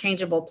an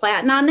interchangeable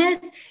platen on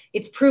this,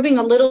 it's proving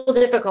a little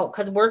difficult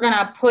because we're going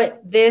to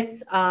put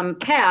this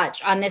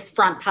patch on this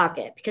front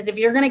pocket. Because if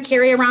you're going to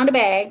carry around a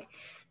bag,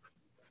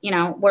 you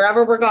know,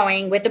 wherever we're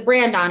going with the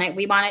brand on it,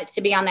 we want it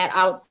to be on that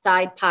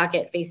outside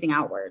pocket facing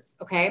outwards,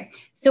 okay?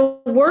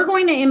 So we're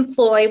going to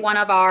employ one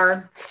of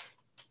our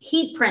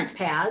heat print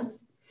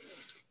pads.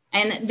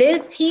 And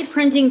this heat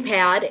printing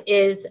pad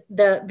is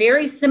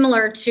very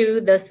similar to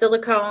the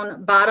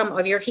silicone bottom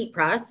of your heat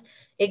press.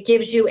 It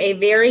gives you a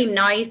very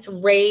nice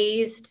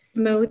raised,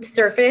 smooth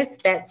surface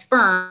that's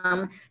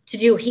firm to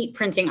do heat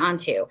printing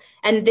onto.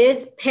 And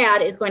this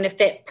pad is going to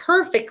fit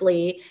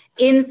perfectly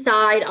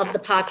inside of the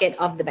pocket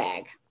of the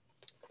bag.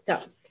 So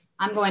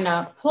I'm going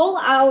to pull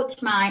out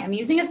I'm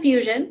using a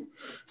Fusion.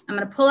 I'm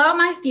going to pull out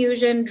my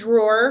Fusion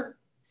drawer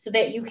so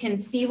that you can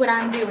see what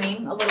I'm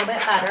doing a little bit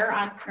better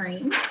on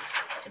screen.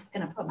 Just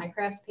going to put my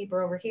craft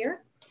paper over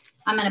here.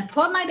 I'm going to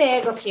put my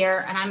bag up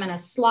here and I'm going to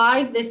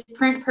slide this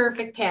Print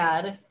Perfect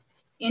pad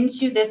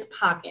into this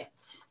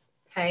pocket.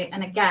 Okay.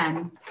 And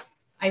again,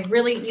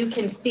 you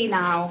can see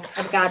now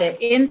I've got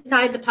it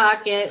inside the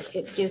pocket.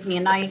 It gives me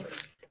a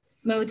nice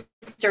smooth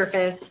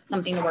surface,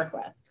 something to work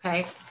with.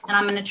 Okay. And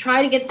I'm going to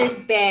try to get this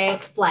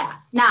bag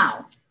flat.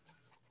 Now,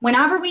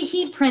 whenever we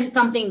heat print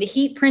something, the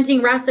heat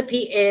printing recipe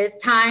is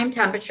time,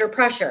 temperature,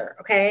 pressure,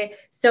 okay?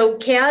 So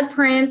CAD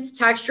prints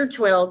texture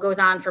twill goes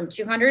on from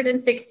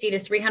 260 to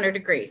 300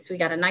 degrees. So we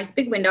got a nice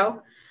big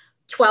window,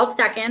 12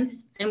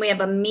 seconds, and we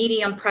have a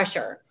medium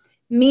pressure.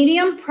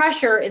 Medium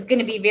pressure is going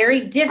to be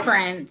very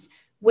different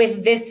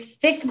with this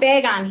thick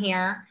bag on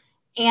here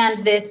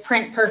and this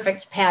Print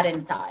Perfect pad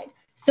inside.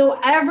 So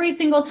every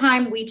single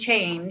time we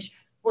change,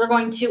 we're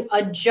going to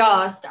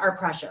adjust our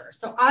pressure.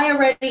 So I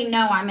already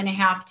know I'm going to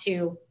have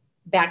to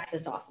back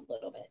this off a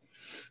little bit.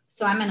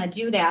 So I'm going to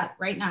do that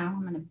right now.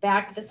 I'm going to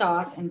back this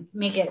off and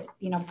make it,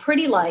 you know,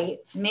 pretty light.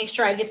 Make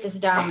sure I get this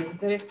down as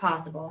good as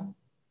possible.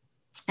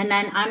 And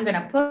then I'm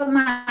going to put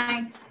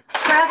my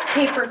craft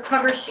paper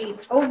cover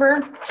sheet over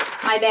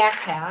my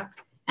backpack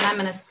and I'm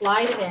going to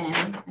slide it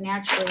in. And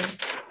actually,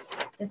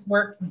 this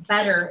works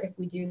better if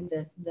we do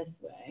this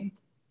way.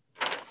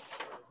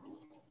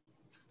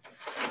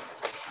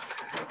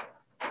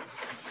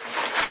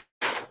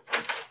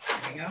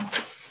 Go.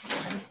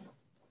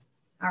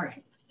 All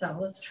right, so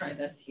let's try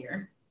this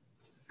here.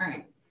 All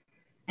right,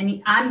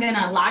 and I'm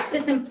gonna lock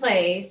this in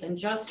place and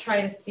just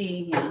try to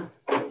see. Yeah,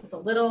 this is a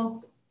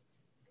little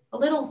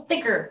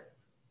thicker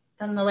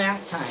than the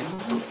last time.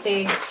 Let me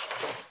see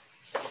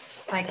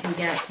if I can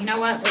get. You know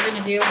what we're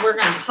gonna do? We're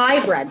gonna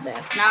hybrid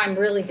this. Now I'm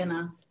really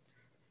gonna.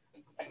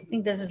 I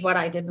think this is what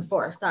I did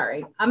before.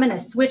 Sorry, I'm gonna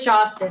switch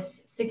off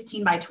this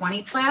 16 by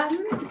 20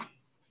 platen.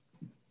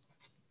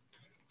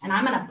 And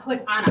I'm going to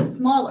put on a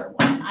smaller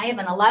one. I have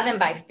an 11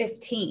 by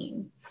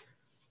 15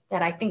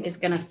 that I think is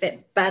going to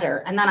fit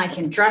better. And then I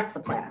can dress the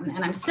platen.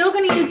 And I'm still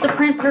going to use the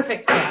Print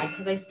Perfect pad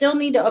because I still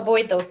need to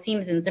avoid those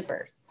seams and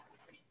zippers.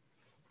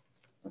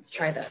 Let's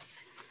try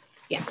this.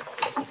 Yeah,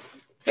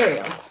 there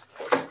we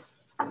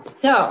go.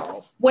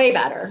 So way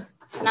better.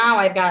 Now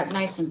I've got it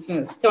nice and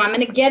smooth. So I'm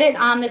going to get it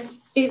on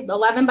this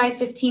 11 by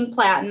 15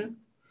 platen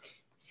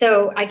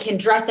so I can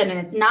dress it and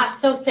it's not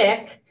so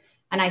thick.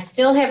 And I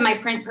still have my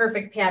Print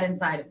Perfect pad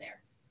inside of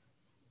there.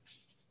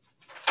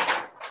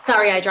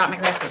 Sorry, I dropped my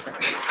craft paper.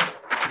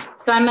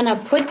 So I'm gonna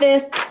put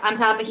this on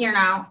top of here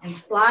now and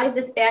slide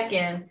this back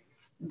in.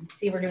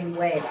 See, we're doing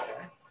way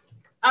better.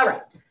 All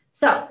right,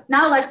 so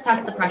now let's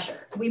test the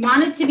pressure. We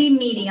want it to be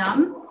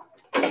medium,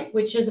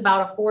 which is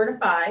about a 4 to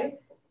 5.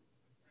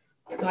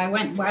 So I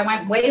went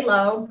way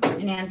low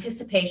in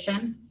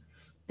anticipation.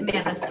 And we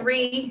have a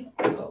 3,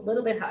 go a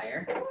little bit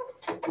higher.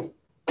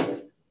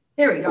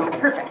 There we go,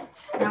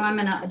 perfect. Now I'm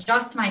gonna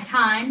adjust my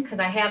time because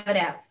I have it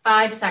at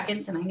 5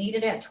 seconds and I need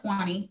it at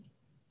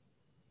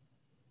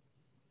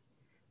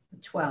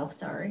 12,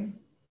 sorry.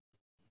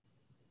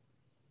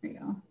 There you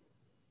go.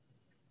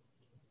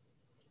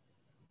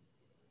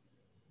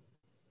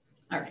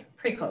 All right,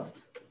 pretty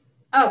close.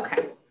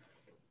 Okay.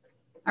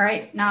 All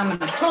right, now I'm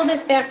gonna pull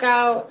this back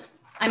out.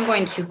 I'm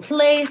going to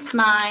place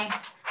my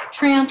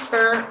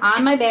transfer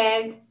on my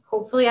bag.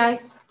 Hopefully I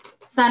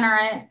center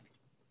it.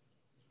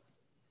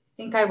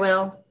 I think I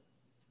will.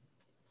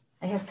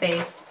 I have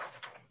faith.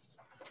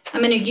 I'm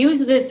going to use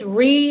this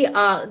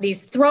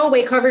these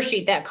throwaway cover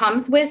sheet that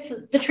comes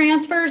with the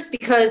transfers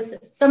because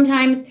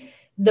sometimes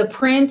the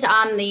print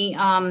on the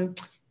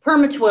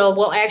Permatwill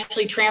will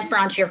actually transfer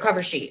onto your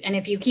cover sheet. And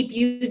if you keep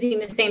using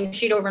the same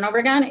sheet over and over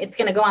again, it's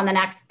going to go on the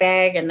next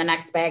bag and the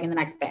next bag and the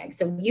next bag.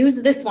 So use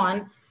this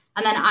one.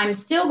 And then I'm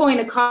still going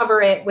to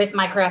cover it with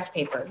my craft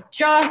paper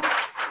just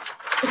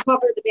to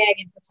cover the bag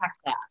and protect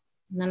that.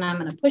 And then I'm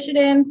going to push it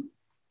in.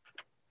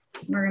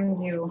 We're going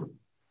to do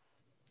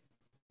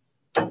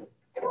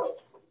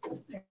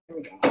There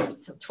we go.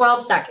 So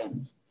 12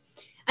 seconds.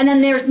 And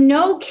then there's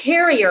no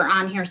carrier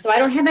on here, so I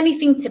don't have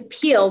anything to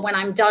peel when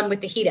I'm done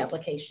with the heat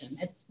application.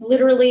 It's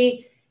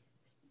literally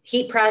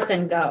heat press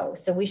and go.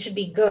 So we should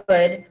be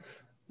good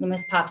when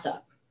this pops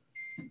up.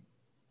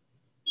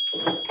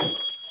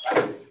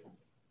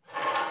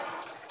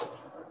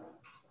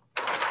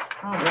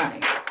 All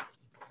right.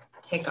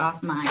 Take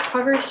off my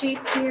cover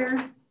sheets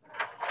here.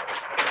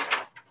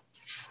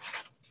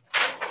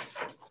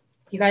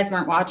 If you guys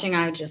weren't watching,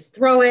 I would just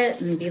throw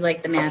it and be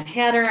like the Mad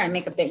Hatter and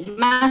make a big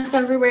mess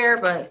everywhere,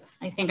 but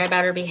I think I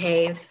better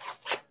behave.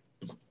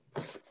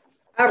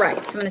 All right,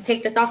 so I'm gonna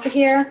take this off of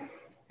here,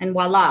 and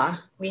voila,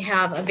 we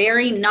have a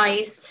very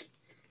nice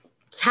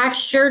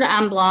textured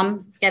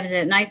emblem. It gives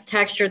it a nice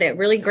texture, that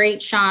really great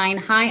shine,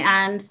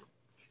 high end,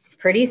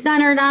 pretty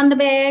centered on the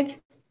bag.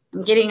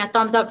 I'm getting a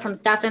thumbs up from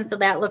Stefan, so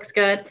that looks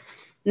good. And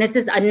this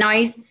is a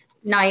nice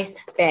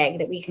bag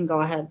that we can go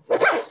ahead.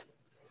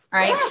 All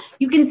right,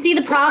 you can see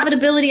the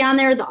profitability on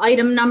there, the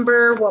item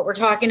number, what we're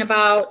talking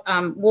about.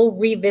 We'll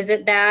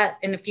revisit that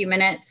in a few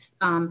minutes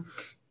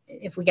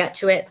if we get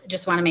to it.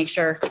 Just want to make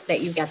sure that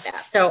you get that.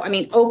 So, I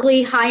mean,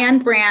 Oakley,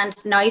 high-end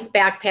brand, nice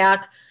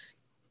backpack.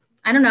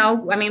 I don't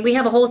know. I mean, we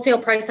have a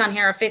wholesale price on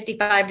here of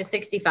 $55 to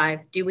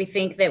 $65. Do we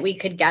think that we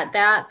could get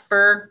that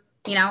for,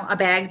 you know, a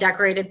bag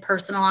decorated,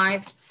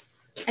 personalized?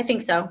 I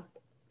think so.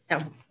 So,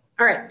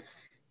 all right.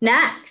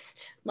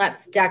 Next,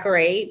 let's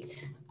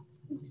decorate.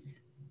 Oops.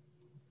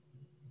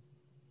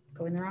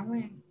 Going the wrong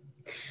way.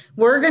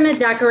 We're going to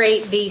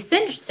decorate the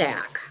cinch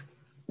sack.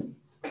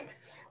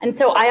 And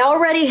so I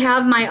already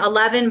have my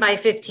 11 by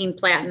 15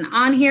 platen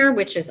on here,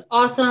 which is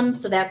awesome.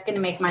 So that's going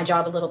to make my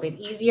job a little bit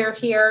easier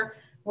here.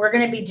 We're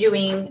going to be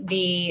doing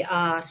the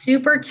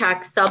Super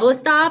Tech Sublist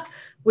Stop,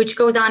 which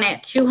goes on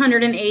at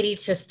 280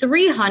 to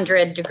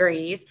 300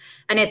 degrees.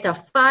 And it's a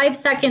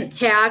 5-second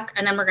tack.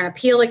 And then we're going to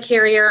peel the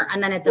carrier.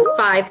 And then it's a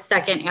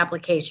 5-second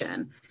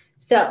application.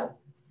 So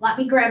let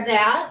me grab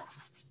that.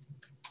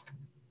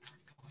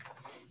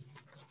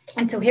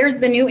 And so here's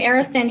the new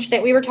Aero Cinch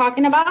that we were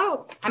talking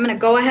about. I'm going to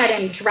go ahead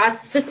and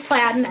dress this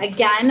platen.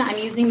 Again, I'm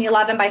using the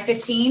 11 by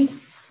 15.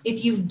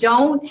 If you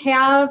don't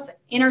have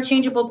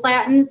interchangeable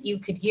platens, you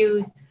could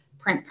use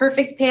Print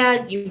Perfect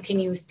pads. You can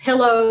use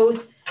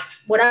pillows,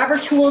 whatever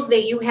tools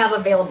that you have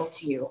available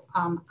to you.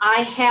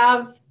 I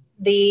have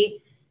the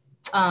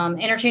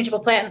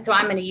interchangeable platens, so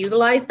I'm going to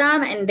utilize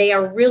them. And they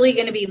are really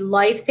going to be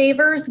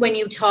lifesavers when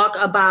you talk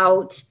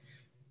about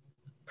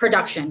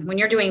production. When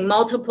you're doing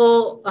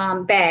multiple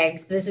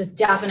bags, this is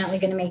definitely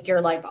going to make your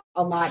life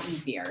a lot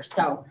easier.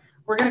 So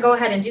we're going to go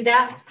ahead and do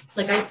that.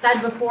 Like I said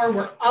before,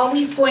 we're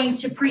always going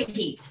to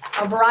preheat,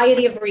 a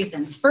variety of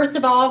reasons. First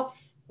of all,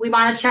 we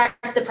want to check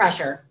the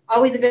pressure.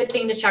 Always a good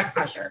thing to check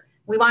pressure.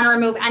 We want to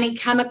remove any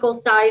chemical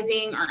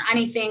sizing or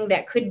anything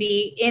that could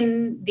be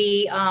in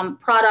the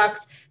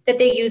product that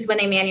they use when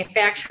they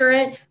manufacture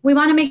it. We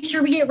want to make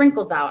sure we get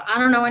wrinkles out. I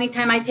don't know,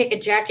 anytime I take a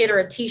jacket or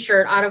a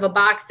t-shirt out of a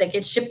box that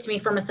gets shipped to me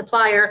from a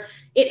supplier,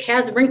 it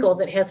has wrinkles,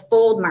 it has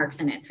fold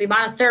marks in it. So we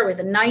want to start with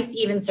a nice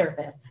even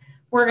surface.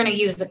 We're going to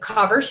use the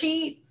cover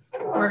sheet.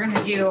 We're going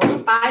to do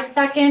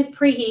 5-second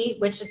preheat,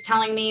 which is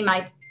telling me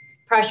my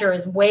pressure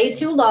is way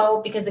too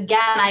low because, again,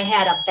 I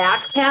had a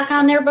backpack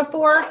on there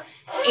before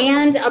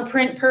and a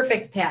Print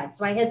Perfect pad.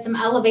 So I had some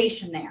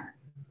elevation there.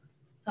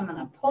 So I'm going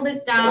to pull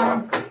this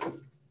down.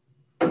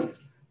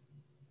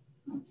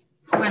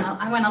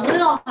 I went a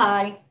little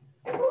high.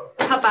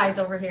 Popeye's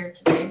over here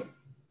today.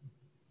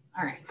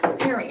 All right,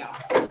 here we go.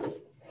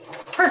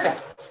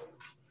 Perfect.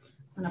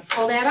 I'm going to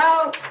pull that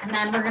out, and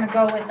then we're going to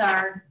go with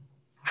our,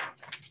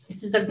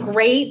 this is a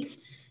great,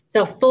 it's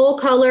a full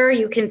color.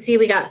 You can see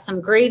we got some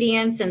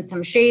gradients and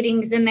some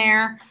shadings in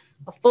there.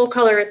 A full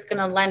color, it's going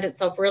to lend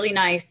itself really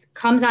nice.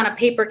 Comes on a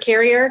paper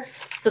carrier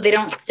so they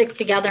don't stick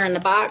together in the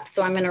box.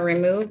 So I'm going to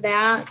remove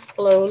that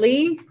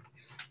slowly.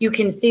 You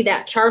can see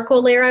that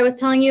charcoal layer I was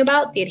telling you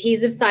about. The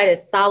adhesive side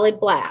is solid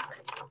black.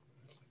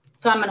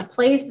 So I'm going to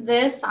place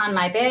this on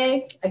my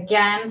bag.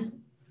 Again,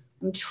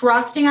 I'm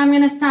trusting I'm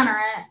going to center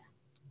it.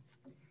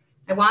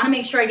 I want to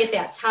make sure I get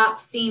that top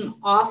seam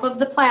off of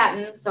the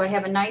platen so I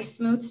have a nice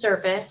smooth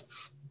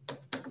surface.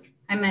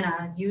 I'm going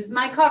to use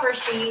my cover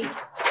sheet,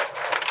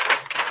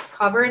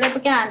 cover it up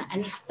again,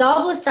 and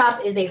Sublist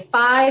Stop is a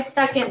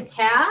 5-second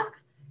tack.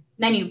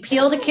 Then you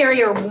peel the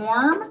carrier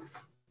warm,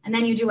 and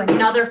then you do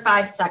another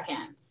 5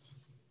 seconds.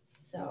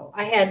 So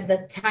I had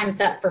the time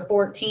set for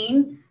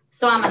 14,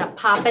 so I'm going to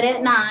pop it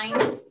at 9.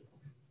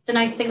 It's a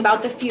nice thing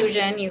about the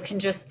Fusion. You can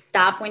just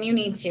stop when you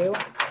need to.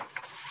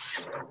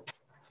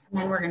 And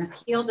then we're going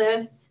to peel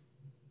this.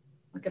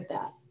 Look at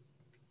that.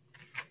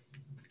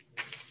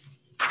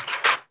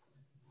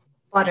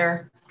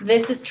 Butter.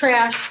 This is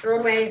trash. Throw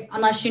it away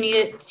unless you need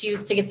it to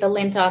use to get the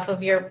lint off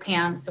of your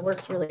pants. It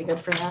works really good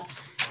for that.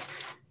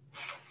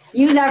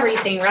 Use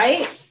everything,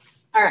 right?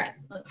 All right.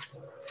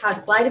 Let's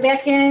slide it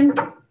back in.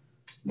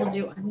 We'll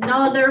do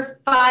another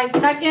 5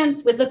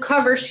 seconds with the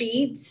cover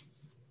sheet.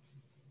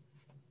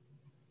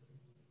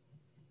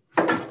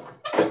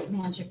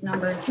 Magic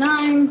number is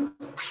 9.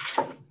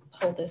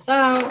 Pull this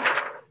out.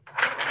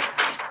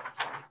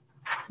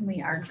 We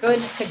are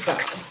good to go.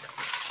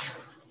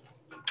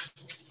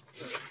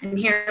 And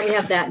here we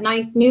have that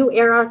nice new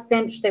era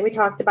cinch that we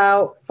talked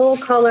about, full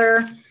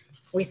color.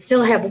 We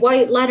still have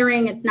white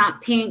lettering. It's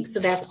not pink, so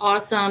that's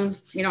awesome.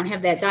 We don't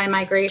have that dye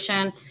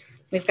migration.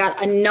 We've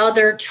got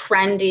another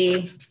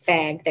trendy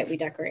bag that we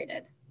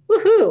decorated.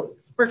 Woohoo,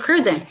 we're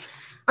cruising.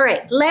 All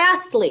right,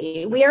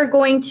 lastly, we are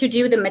going to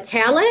do the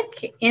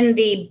metallic in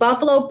the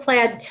buffalo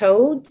plaid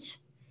tote.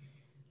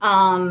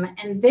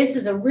 And this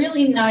is a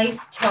really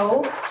nice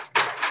tote.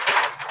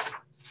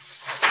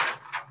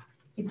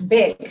 It's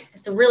big.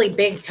 It's a really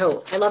big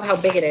tote. I love how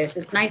big it is.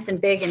 It's nice and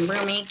big and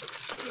roomy.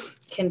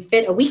 Can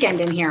fit a weekend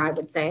in here, I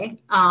would say.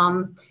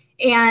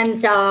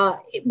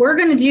 We're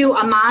going to do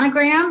a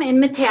monogram in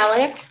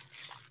metallic.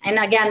 And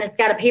again, it's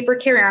got a paper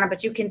carrier on it,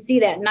 but you can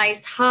see that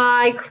nice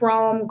high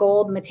chrome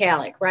gold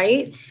metallic,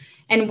 right?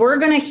 And we're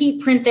going to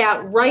heat print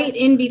that right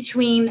in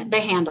between the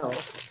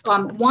handles.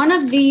 One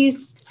of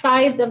these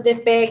sides of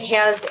this bag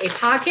has a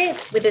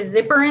pocket with a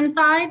zipper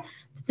inside.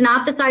 It's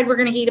not the side we're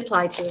going to heat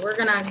apply to. We're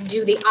going to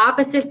do the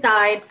opposite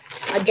side,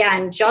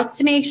 again, just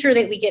to make sure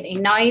that we get a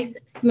nice,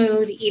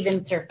 smooth,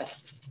 even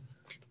surface.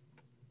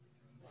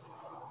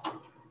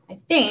 I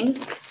think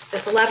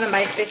this 11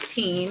 by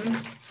 15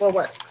 will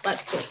work.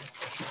 Let's see.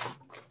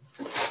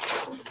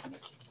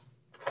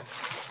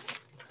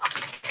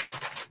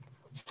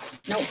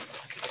 Nope.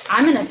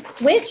 I'm going to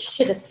switch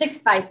to the 6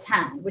 by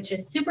 10, which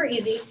is super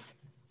easy.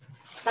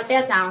 Set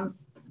that down.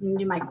 I'm going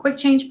to do my quick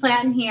change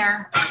plan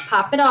here,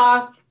 pop it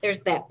off.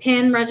 There's that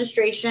pin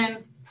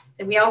registration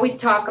that we always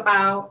talk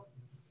about.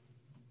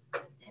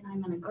 And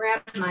I'm going to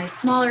grab my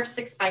smaller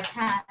 6 by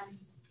 10.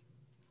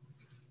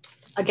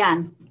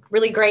 Again,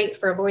 really great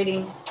for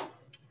avoiding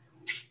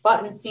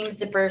button seam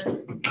zippers.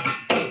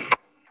 Pop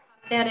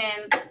that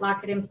in,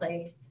 lock it in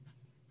place.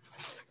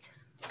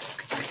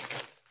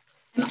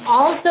 I'm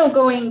also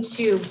going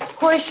to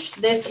push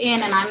this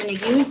in, and I'm going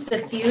to use the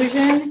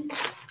Fusion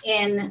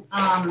in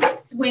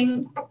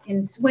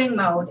swing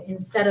mode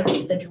instead of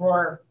the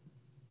drawer.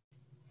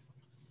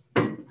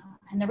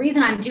 And the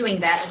reason I'm doing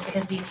that is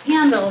because these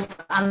handles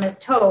on this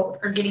tote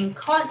are getting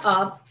cut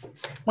up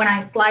when I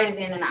slide it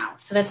in and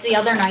out. So that's the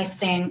other nice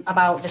thing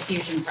about the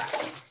Fusion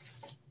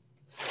press.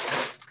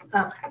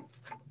 Okay.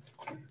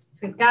 So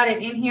we've got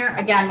it in here.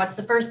 Again, what's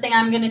the first thing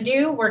I'm going to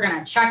do? We're going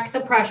to check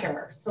the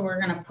pressure. So we're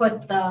going to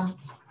put the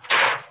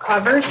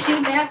cover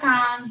sheet back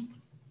on,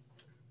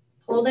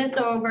 pull this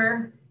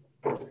over.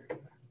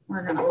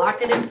 We're going to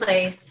lock it in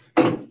place.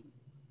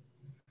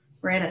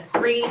 We're at a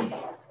 3.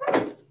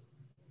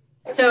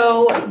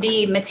 So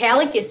the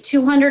metallic is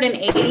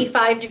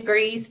 285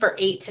 degrees for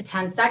 8 to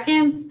 10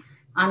 seconds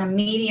on a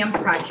medium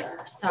pressure.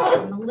 So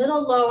I'm a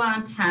little low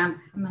on temp.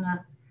 I'm going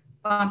to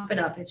bump it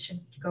up. It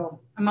should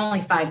go, I'm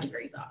only 5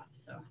 degrees off,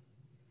 so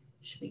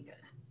should be good.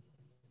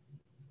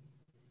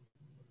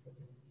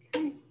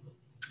 Okay.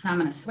 I'm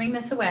going to swing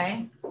this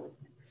away.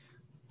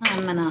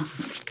 I'm going to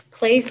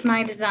place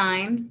my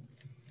design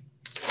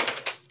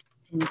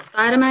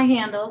inside of my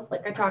handles,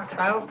 like I talked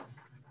about.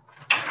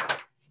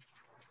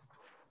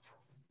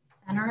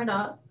 Center it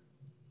up.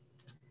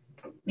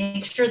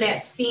 Make sure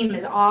that seam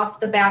is off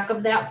the back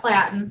of that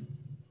platen.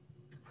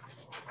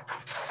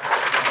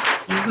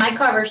 Use my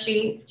cover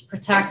sheet to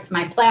protect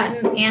my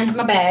platen and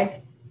my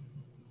bag.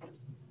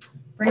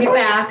 Bring it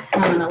back,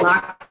 and I'm going to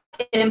lock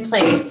it in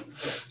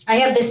place. I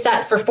have this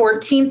set for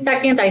 14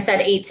 seconds. I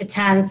said 8 to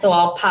 10, so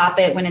I'll pop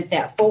it when it's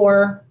at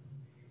 4.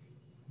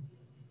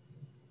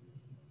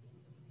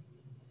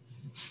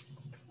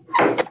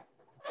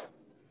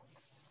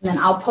 And then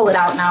I'll pull it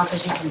out now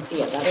because you can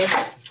see it better.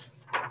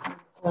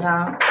 Pull it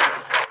out.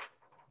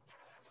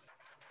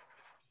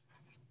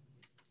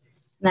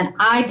 And then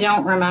I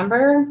don't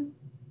remember.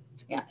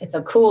 Yeah, it's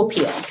a cool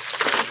peel.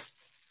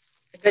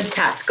 A good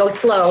test. Go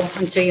slow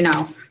until you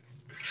know.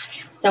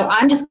 So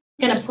I'm just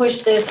going to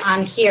push this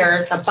on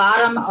here. The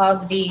bottom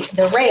of the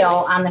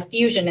rail on the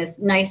Fusion is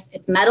nice.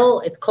 It's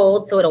metal. It's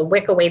cold, so it'll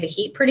wick away the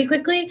heat pretty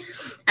quickly.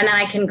 And then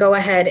I can go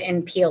ahead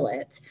and peel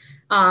it.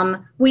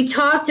 We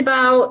talked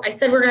about, I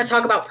said we're going to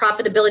talk about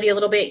profitability a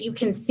little bit. You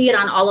can see it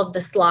on all of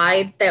the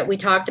slides that we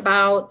talked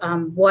about,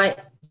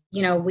 what,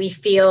 we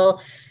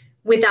feel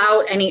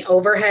without any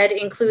overhead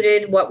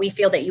included, what we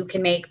feel that you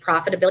can make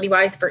profitability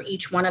wise for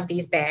each one of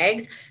these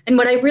bags. And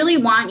what I really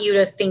want you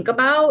to think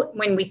about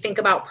when we think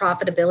about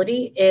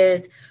profitability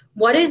is,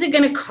 what is it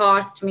going to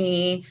cost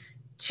me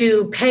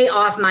to pay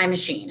off my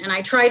machine? And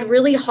I tried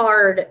really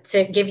hard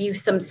to give you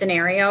some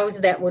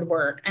scenarios that would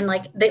work. And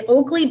like the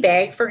Oakley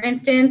bag, for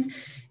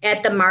instance,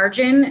 at the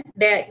margin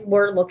that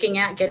we're looking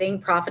at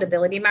getting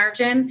profitability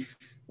margin,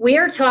 we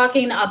are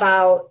talking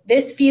about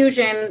this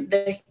Fusion,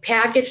 the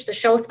package, the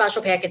show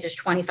special package is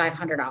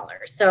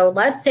 $2,500. So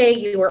let's say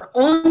you were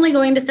only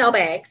going to sell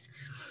bags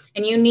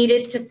and you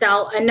needed to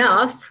sell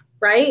enough,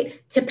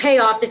 right, to pay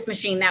off this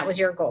machine. That was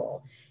your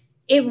goal.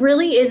 It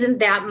really isn't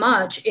that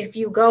much if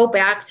you go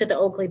back to the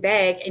Oakley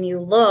bag and you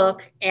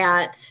look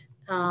at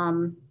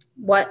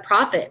what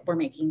profit we're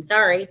making.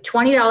 Sorry,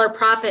 $20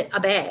 profit a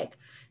bag.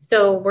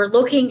 So we're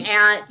looking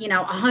at,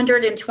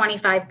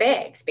 125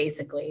 bags,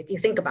 basically, if you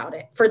think about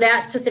it, for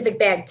that specific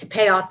bag to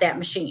pay off that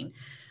machine.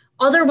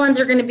 Other ones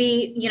are going to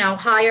be,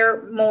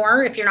 higher,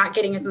 more if you're not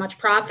getting as much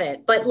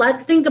profit. But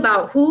let's think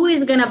about who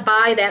is going to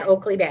buy that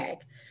Oakley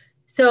bag.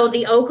 So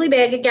the Oakley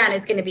bag, again,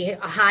 is going to be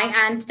a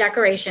high-end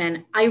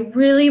decoration. I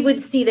really would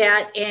see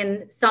that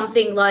in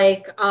something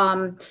like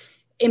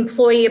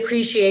employee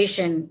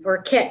appreciation or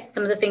kits,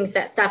 some of the things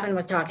that Stefan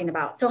was talking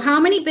about. So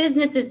how many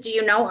businesses do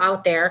you know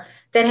out there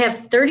that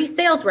have 30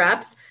 sales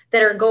reps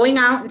that are going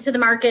out into the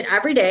market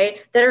every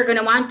day that are going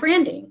to want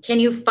branding? Can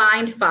you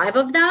find 5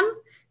 of them?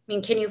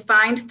 Can you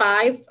find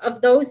 5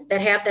 of those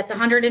that's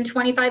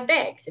 125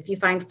 bags? If you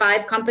find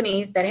 5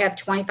 companies that have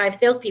 25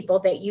 salespeople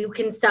that you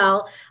can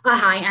sell a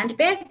high-end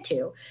bag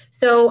to.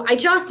 So I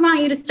just want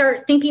you to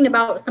start thinking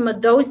about some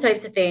of those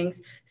types of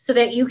things so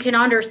that you can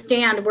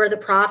understand where the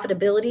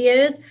profitability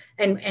is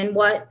and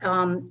what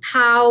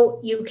how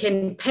you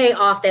can pay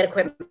off that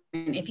equipment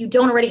if you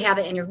don't already have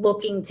it and you're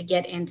looking to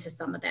get into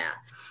some of that.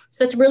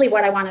 So that's really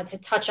what I wanted to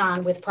touch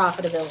on with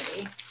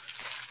profitability.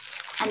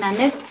 And then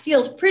this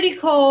feels pretty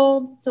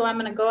cold, so I'm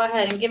going to go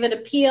ahead and give it a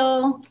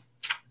peel.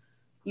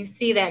 You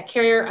see that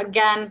carrier,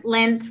 again,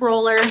 lint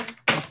roller,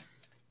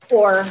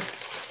 or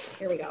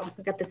here we go.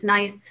 We've got this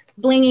nice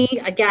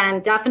blingy,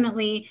 again,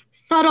 definitely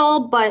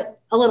subtle,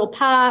 but a little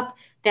pop,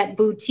 that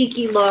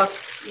boutique-y look.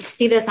 You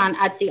see this on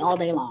Etsy all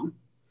day long.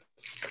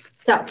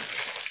 So,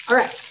 all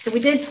right, so we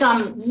did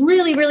some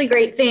really, really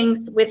great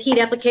things with heat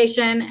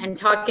application and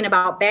talking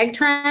about bag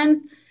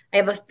trends. I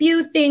have a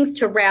few things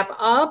to wrap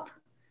up.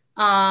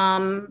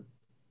 And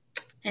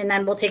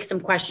then we'll take some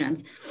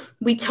questions.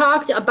 We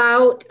talked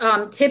about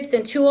tips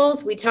and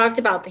tools. We talked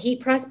about the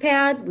heat press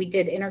pad. We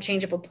did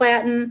interchangeable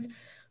platens.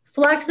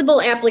 Flexible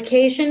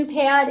application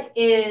pad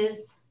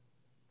is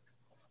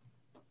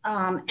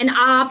an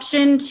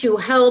option to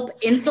help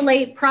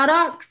insulate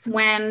products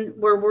when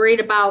we're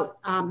worried about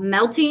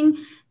melting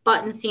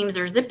button seams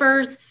or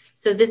zippers.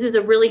 So this is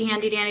a really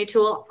handy dandy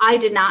tool. I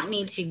did not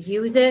need to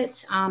use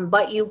it,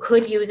 but you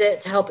could use it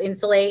to help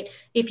insulate.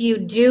 If you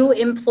do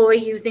employ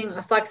using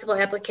a flexible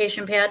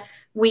application pad,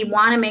 we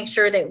want to make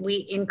sure that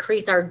we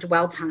increase our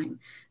dwell time.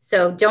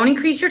 So don't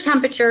increase your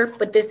temperature,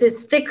 but this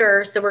is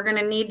thicker, so we're going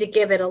to need to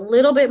give it a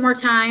little bit more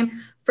time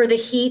for the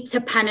heat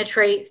to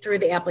penetrate through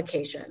the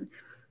application.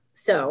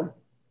 So,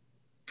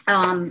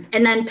 and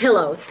then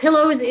pillows.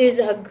 Pillows is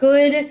a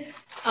good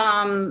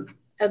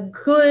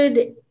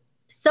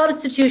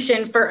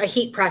substitution for a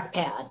heat press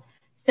pad.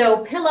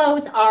 So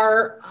pillows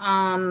are,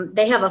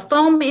 they have a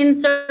foam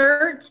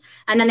insert,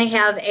 and then they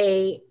have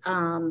a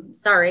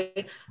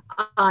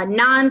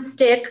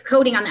non-stick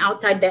coating on the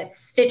outside that's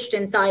stitched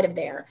inside of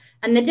there.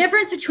 And the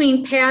difference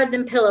between pads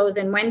and pillows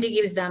and when to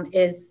use them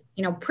is,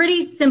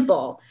 pretty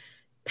simple.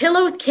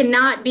 Pillows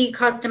cannot be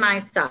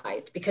customized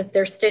sized because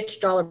they're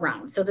stitched all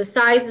around. So the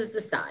size is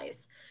the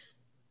size.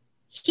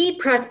 Heat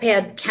press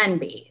pads can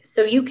be.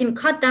 So you can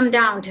cut them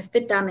down to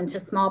fit them into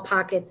small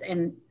pockets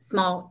and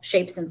small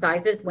shapes and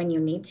sizes when you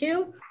need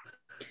to.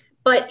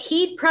 But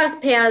heat press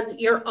pads,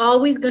 you're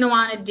always going to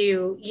want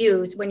to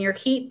use when you're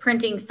heat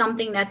printing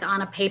something that's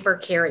on a paper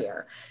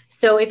carrier.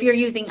 So if you're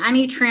using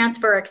any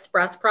Transfer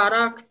Express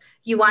products,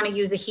 you want to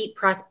use a heat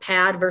press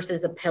pad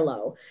versus a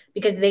pillow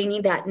because they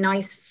need that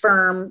nice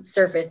firm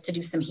surface to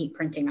do some heat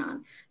printing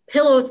on.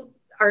 Pillows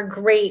are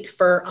great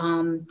for,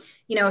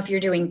 if you're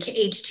doing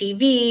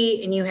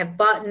HTV and you have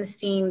buttons,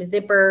 seams,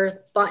 zippers,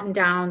 button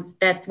downs,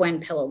 that's when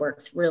pillow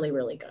works really,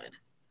 really good.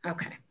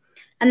 Okay.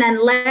 And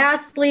then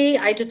lastly,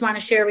 I just want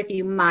to share with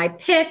you my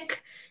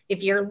pick.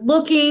 If you're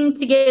looking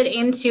to get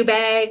into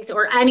bags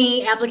or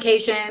any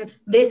application,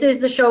 this is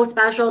the show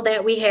special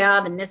that we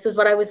have. And this is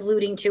what I was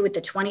alluding to with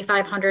the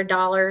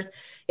 $2,500.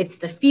 It's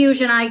the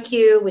Fusion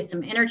IQ with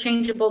some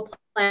interchangeable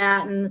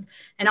platens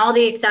and all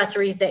the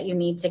accessories that you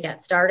need to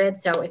get started.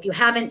 So if you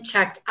haven't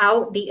checked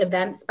out the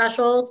event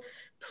specials,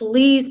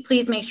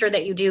 please make sure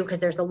that you do, because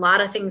there's a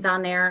lot of things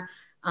on there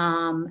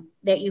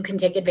that you can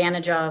take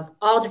advantage of,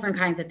 all different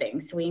kinds of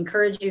things. So we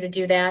encourage you to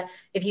do that.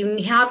 If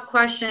you have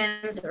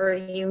questions or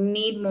you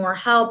need more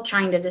help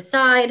trying to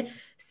decide,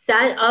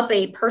 set up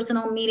a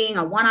personal meeting,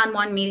 a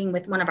one-on-one meeting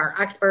with one of our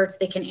experts.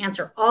 They can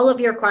answer all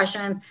of your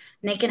questions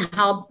and they can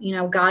help,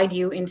 guide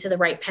you into the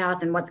right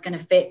path and what's going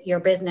to fit your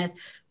business.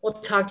 We'll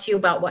talk to you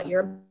about what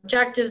your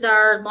objectives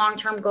are,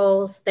 long-term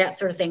goals, that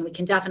sort of thing. We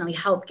can definitely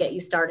help get you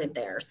started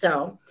there.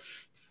 So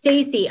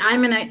Stacy,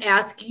 I'm going to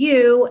ask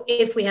you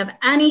if we have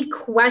any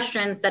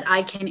questions that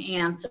I can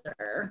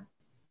answer.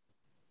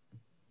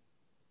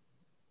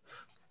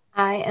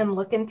 I am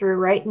looking through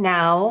right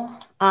now.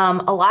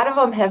 A lot of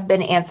them have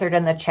been answered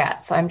in the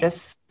chat, so I'm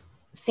just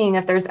seeing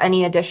if there's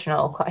any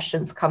additional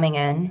questions coming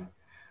in.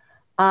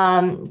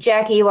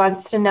 Jackie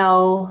wants to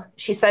know,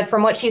 she said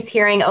from what she's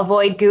hearing,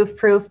 avoid goof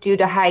proof due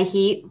to high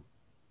heat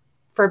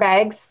for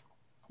bags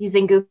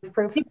using goof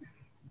proof.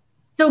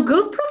 So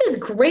goof proof is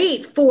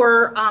great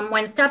for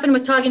when Stefan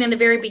was talking in the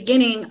very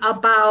beginning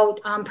about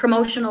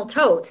promotional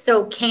totes.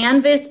 So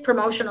canvas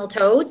promotional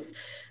totes,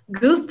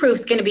 Goof proof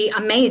is going to be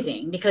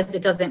amazing because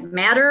it doesn't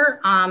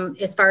matter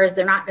as far as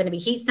they're not going to be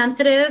heat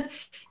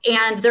sensitive,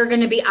 and they're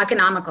going to be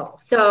economical.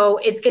 So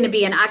it's going to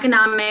be an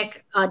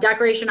economic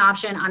decoration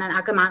option on an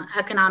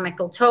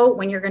economical tote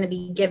when you're going to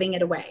be giving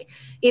it away.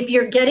 If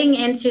you're getting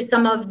into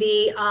some of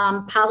the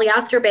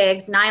polyester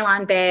bags,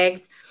 nylon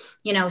bags,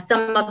 you know,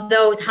 some of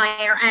those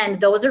higher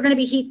end, those are going to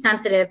be heat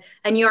sensitive,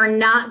 and you're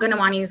not going to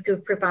want to use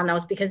goof proof on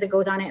those because it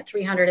goes on at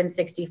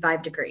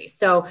 365 degrees.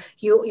 So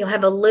you'll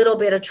have a little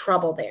bit of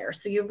trouble there.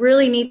 So you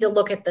really need to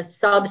look at the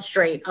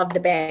substrate of the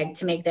bag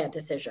to make that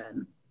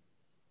decision.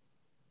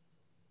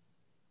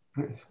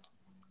 Nice.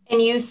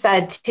 And you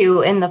said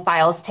too, in the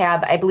files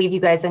tab, I believe you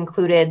guys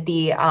included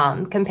the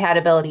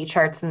compatibility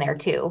charts in there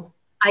too.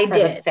 I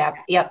did.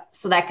 Yep.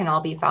 So that can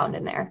all be found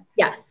in there.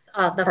 Yes.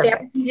 The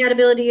fabric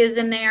compatibility is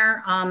in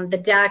there. The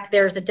deck,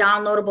 there's a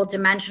downloadable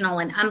dimensional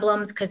and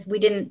emblems because we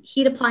didn't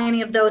heat apply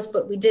any of those,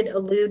 but we did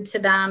allude to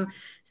them.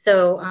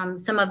 So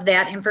some of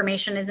that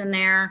information is in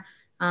there.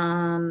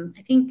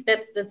 I think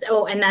that's,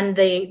 oh, and then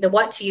the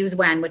what to use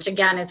when, which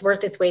again is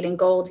worth its weight in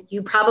gold.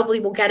 You probably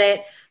will get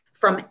it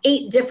from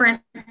 8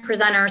 different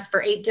presenters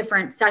for 8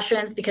 different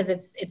sessions because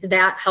it's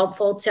that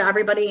helpful to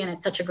everybody and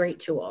it's such a great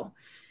tool.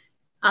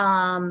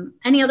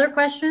 Any other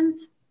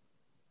questions?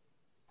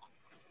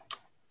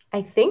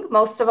 I think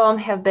most of them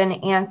have been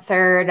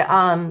answered.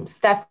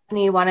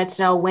 Stephanie wanted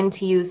to know when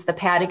to use the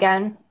pad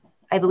again.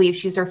 I believe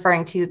she's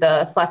referring to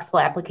the flexible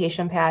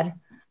application pad.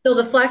 So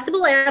the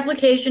flexible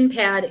application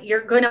pad,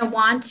 you're going to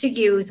want to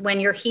use when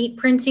you're heat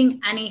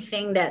printing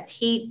anything that's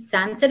heat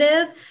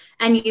sensitive,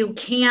 and you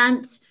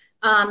can't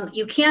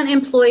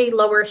employ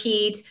lower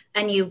heat,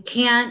 and you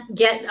can't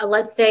get,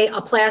 let's say,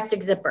 a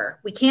plastic zipper.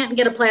 We can't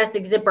get a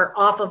plastic zipper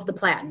off of the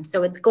platen.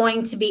 So it's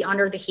going to be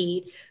under the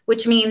heat,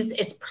 which means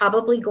it's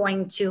probably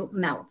going to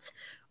melt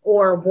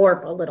or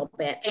warp a little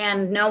bit.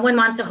 And no one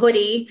wants a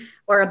hoodie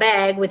or a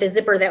bag with a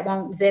zipper that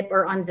won't zip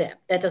or unzip.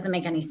 That doesn't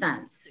make any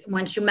sense.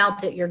 Once you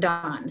melt it, you're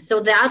done.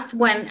 So that's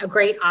when a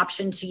great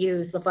option to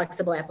use the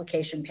flexible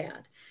application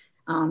pad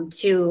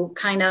to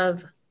kind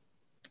of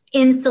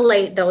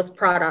insulate those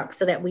products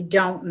so that we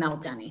don't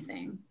melt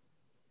anything.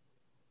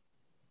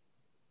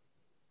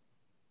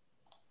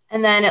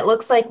 And then it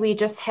looks like we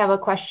just have a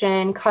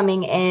question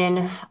coming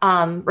in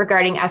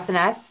regarding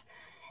S&S.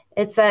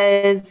 It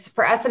says,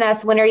 for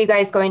S&S, when are you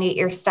guys going to get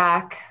your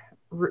stock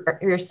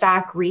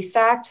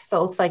restocked? So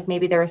it looks like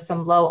maybe there were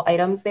some low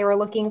items they were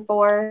looking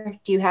for.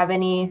 Do you have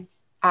any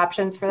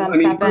options for them,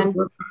 Stefan?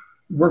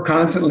 We're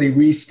constantly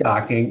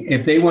restocking.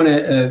 If they want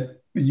to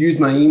use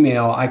my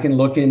email, I can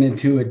look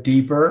into it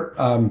deeper.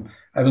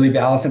 I believe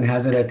Allison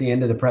has it at the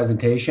end of the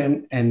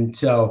presentation. And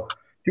so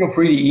feel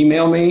free to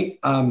email me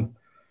and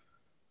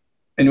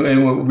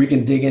we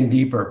can dig in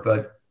deeper.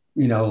 But,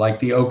 you know, like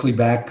the Oakley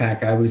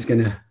backpack, I was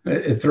going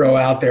to throw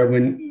out there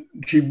when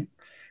she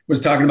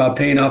was talking about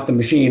paying off the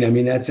machine. I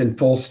mean, that's in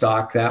full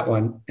stock, that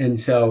one. And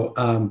so,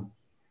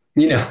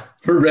 you know,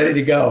 we're ready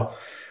to go.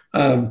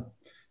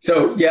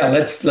 So yeah,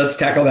 let's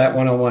tackle that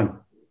one-on-one.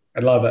 I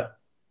love it.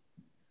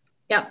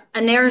 Yep.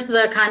 And there's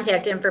the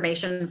contact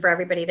information for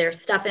everybody. There's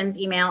Stefan's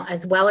email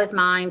as well as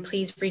mine.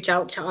 Please reach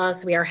out to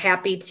us. We are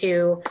happy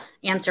to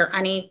answer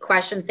any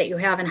questions that you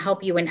have and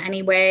help you in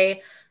any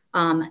way.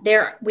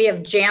 We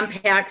have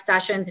jam-packed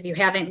sessions if you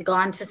haven't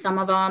gone to some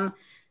of them.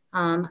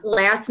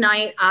 Last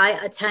night, I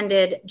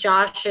attended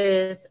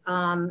Josh's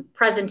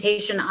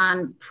presentation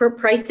on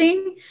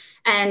pricing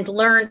and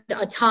learned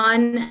a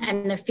ton,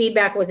 and the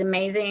feedback was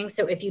amazing.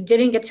 So if you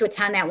didn't get to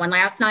attend that one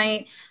last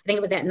night, I think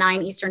it was at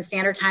 9 Eastern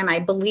Standard Time. I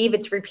believe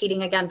it's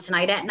repeating again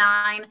tonight at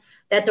 9.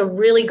 That's a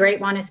really great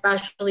one,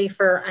 especially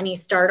for any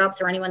startups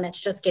or anyone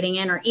that's just getting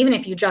in, or even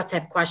if you just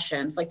have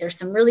questions. Like, there's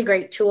some really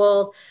great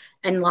tools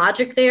and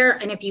logic there.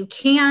 And if you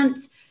can't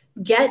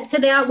get to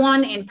that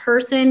one in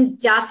person,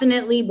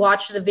 definitely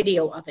watch the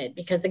video of it,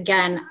 because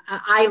again,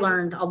 I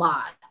learned a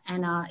lot,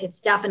 and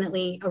it's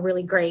definitely a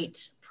really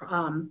great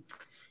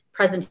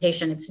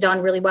presentation. It's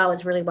done really well.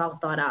 It's really well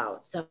thought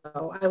out. So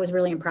I was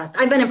really impressed.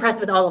 I've been impressed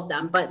with all of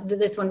them, but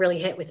this one really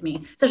hit with me.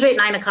 Especially at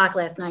 9 o'clock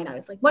last night, I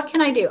was like, what can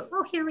I do?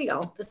 Oh, here we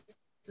go. This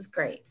is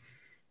great.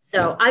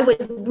 So I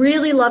would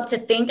really love to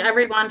thank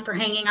everyone for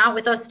hanging out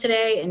with us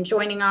today and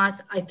joining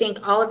us. I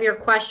think all of your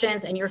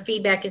questions and your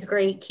feedback is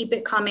great. Keep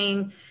it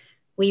coming.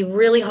 We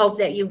really hope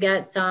that you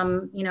get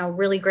some,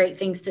 really great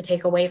things to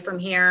take away from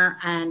here.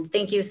 And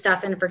thank you,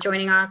 Stefan, for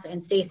joining us,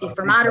 and Stacy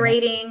for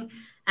moderating.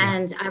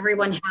 And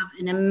everyone have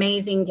an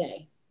amazing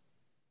day.